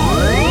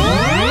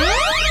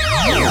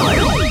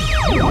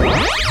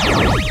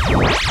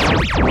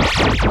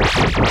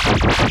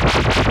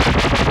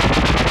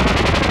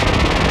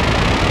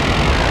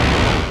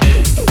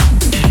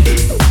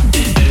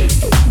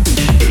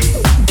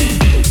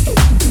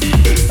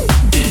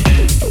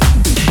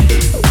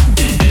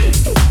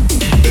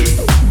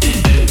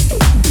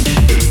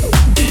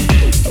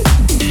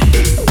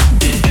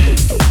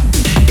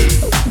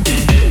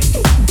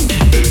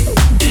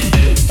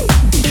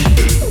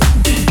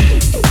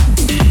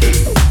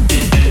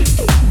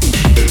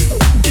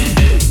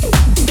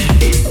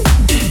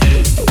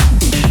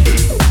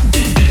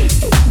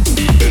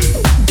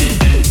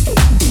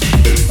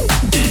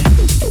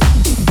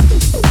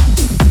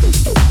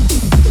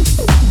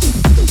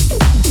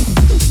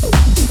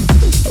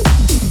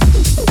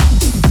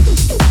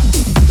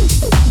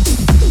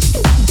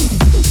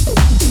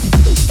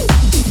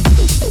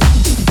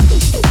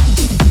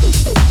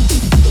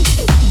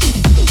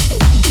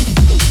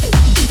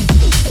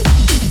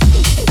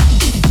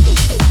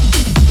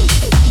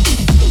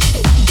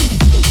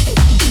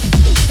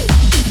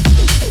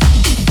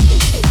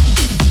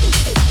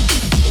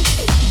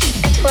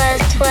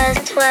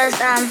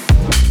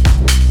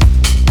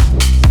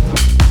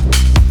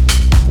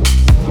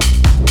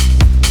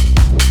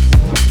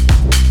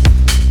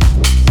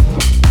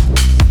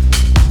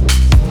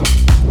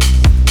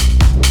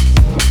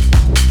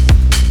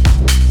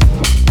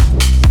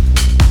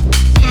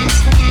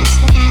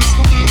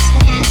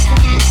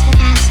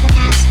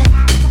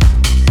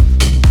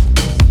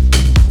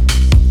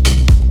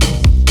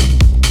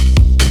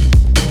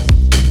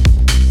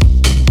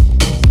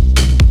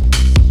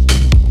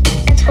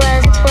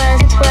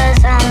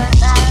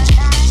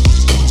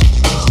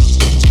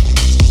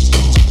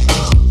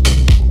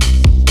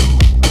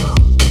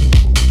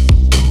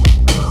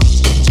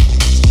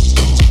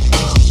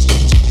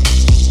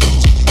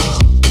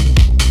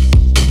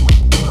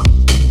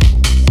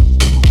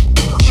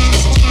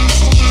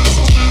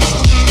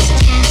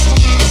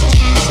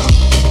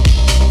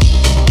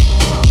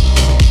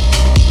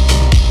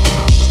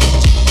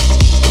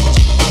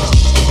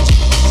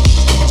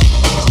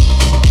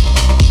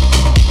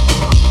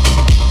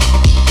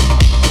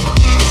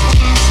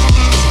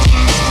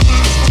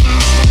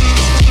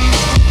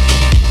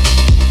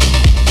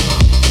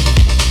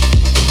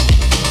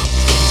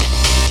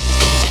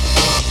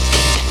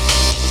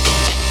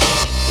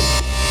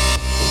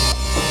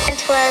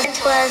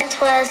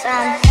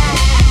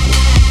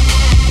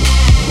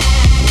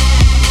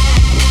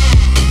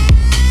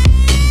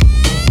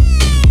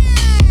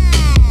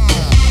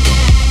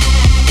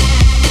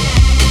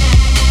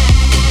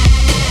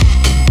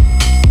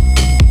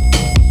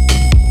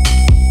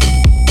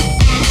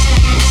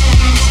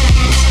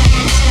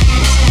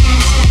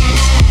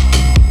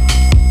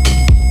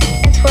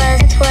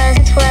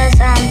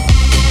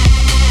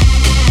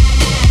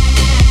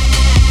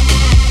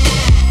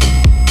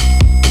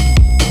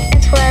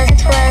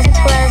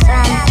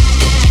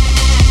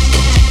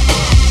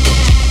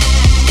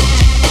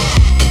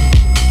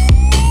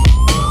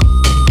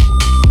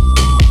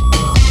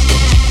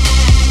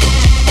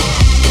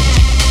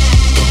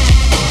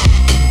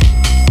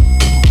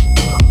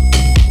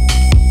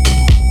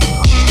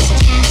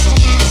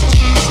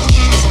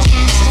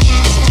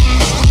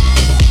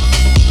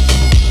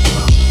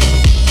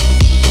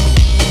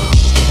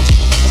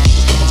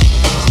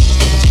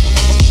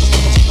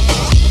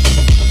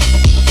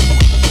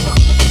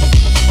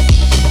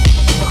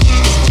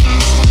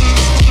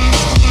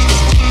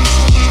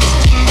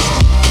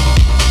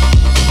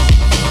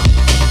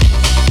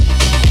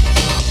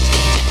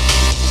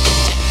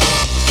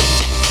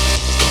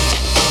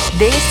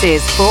 This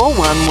is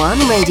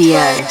 411 Radio,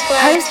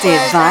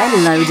 hosted by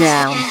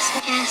Lowdown.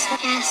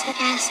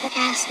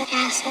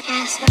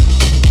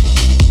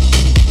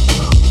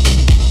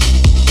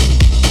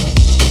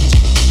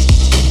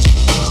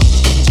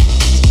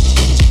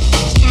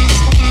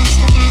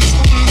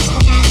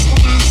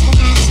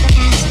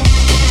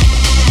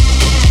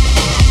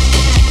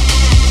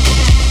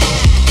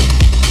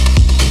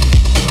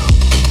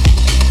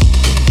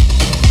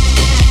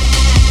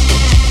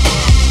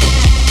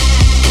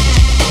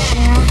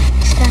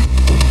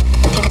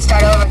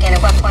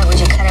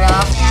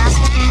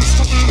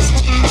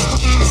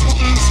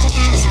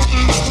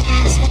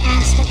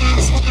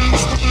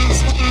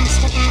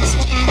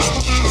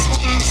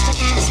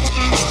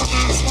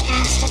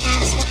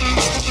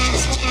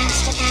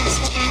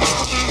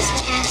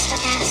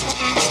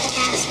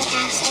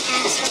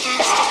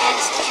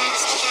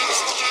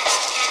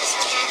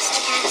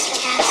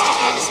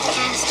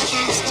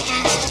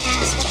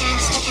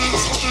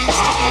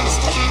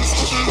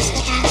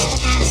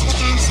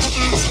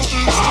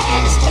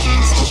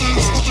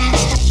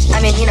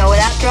 I mean, you know,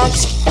 without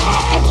drugs,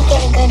 I could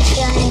get a good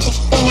feeling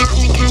just being out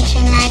in the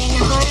country and riding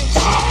a horse.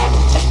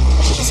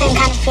 The same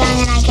kind of feeling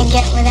that I could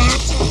get with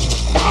that.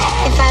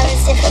 If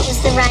it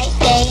was the right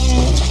day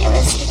and it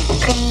was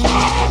green and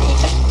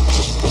everything.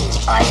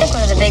 Well, I think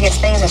one of the biggest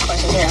things, of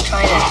course, is, the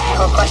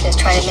whole question is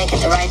trying to make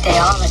it the right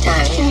day all the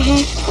time.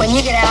 When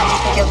you get out,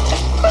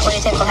 what do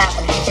you think will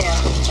happen?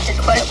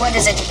 What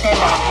does it depend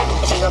on?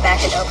 If you go back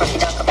to dope or if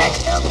you don't go back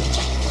to dope?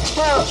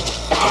 Well,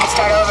 if you could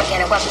start over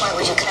again, at what point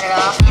would you cut it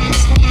off?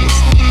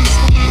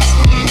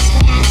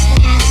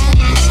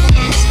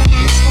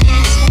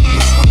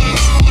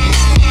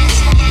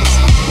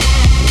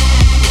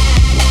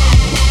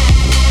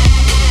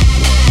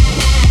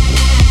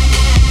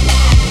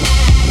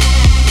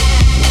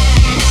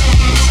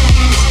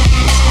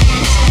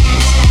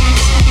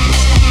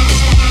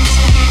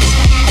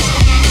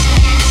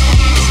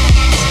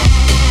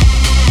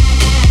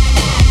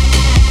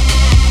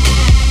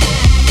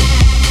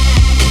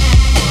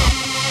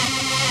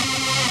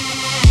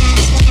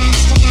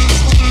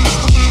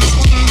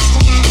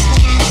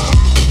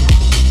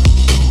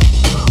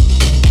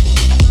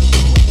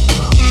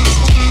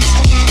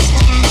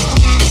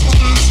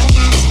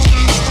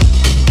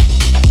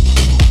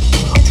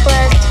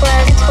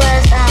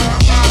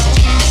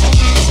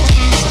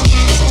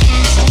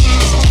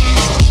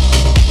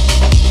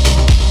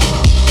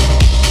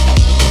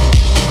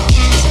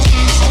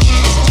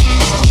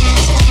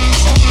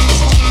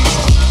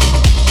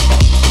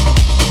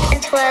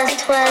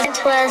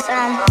 It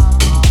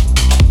was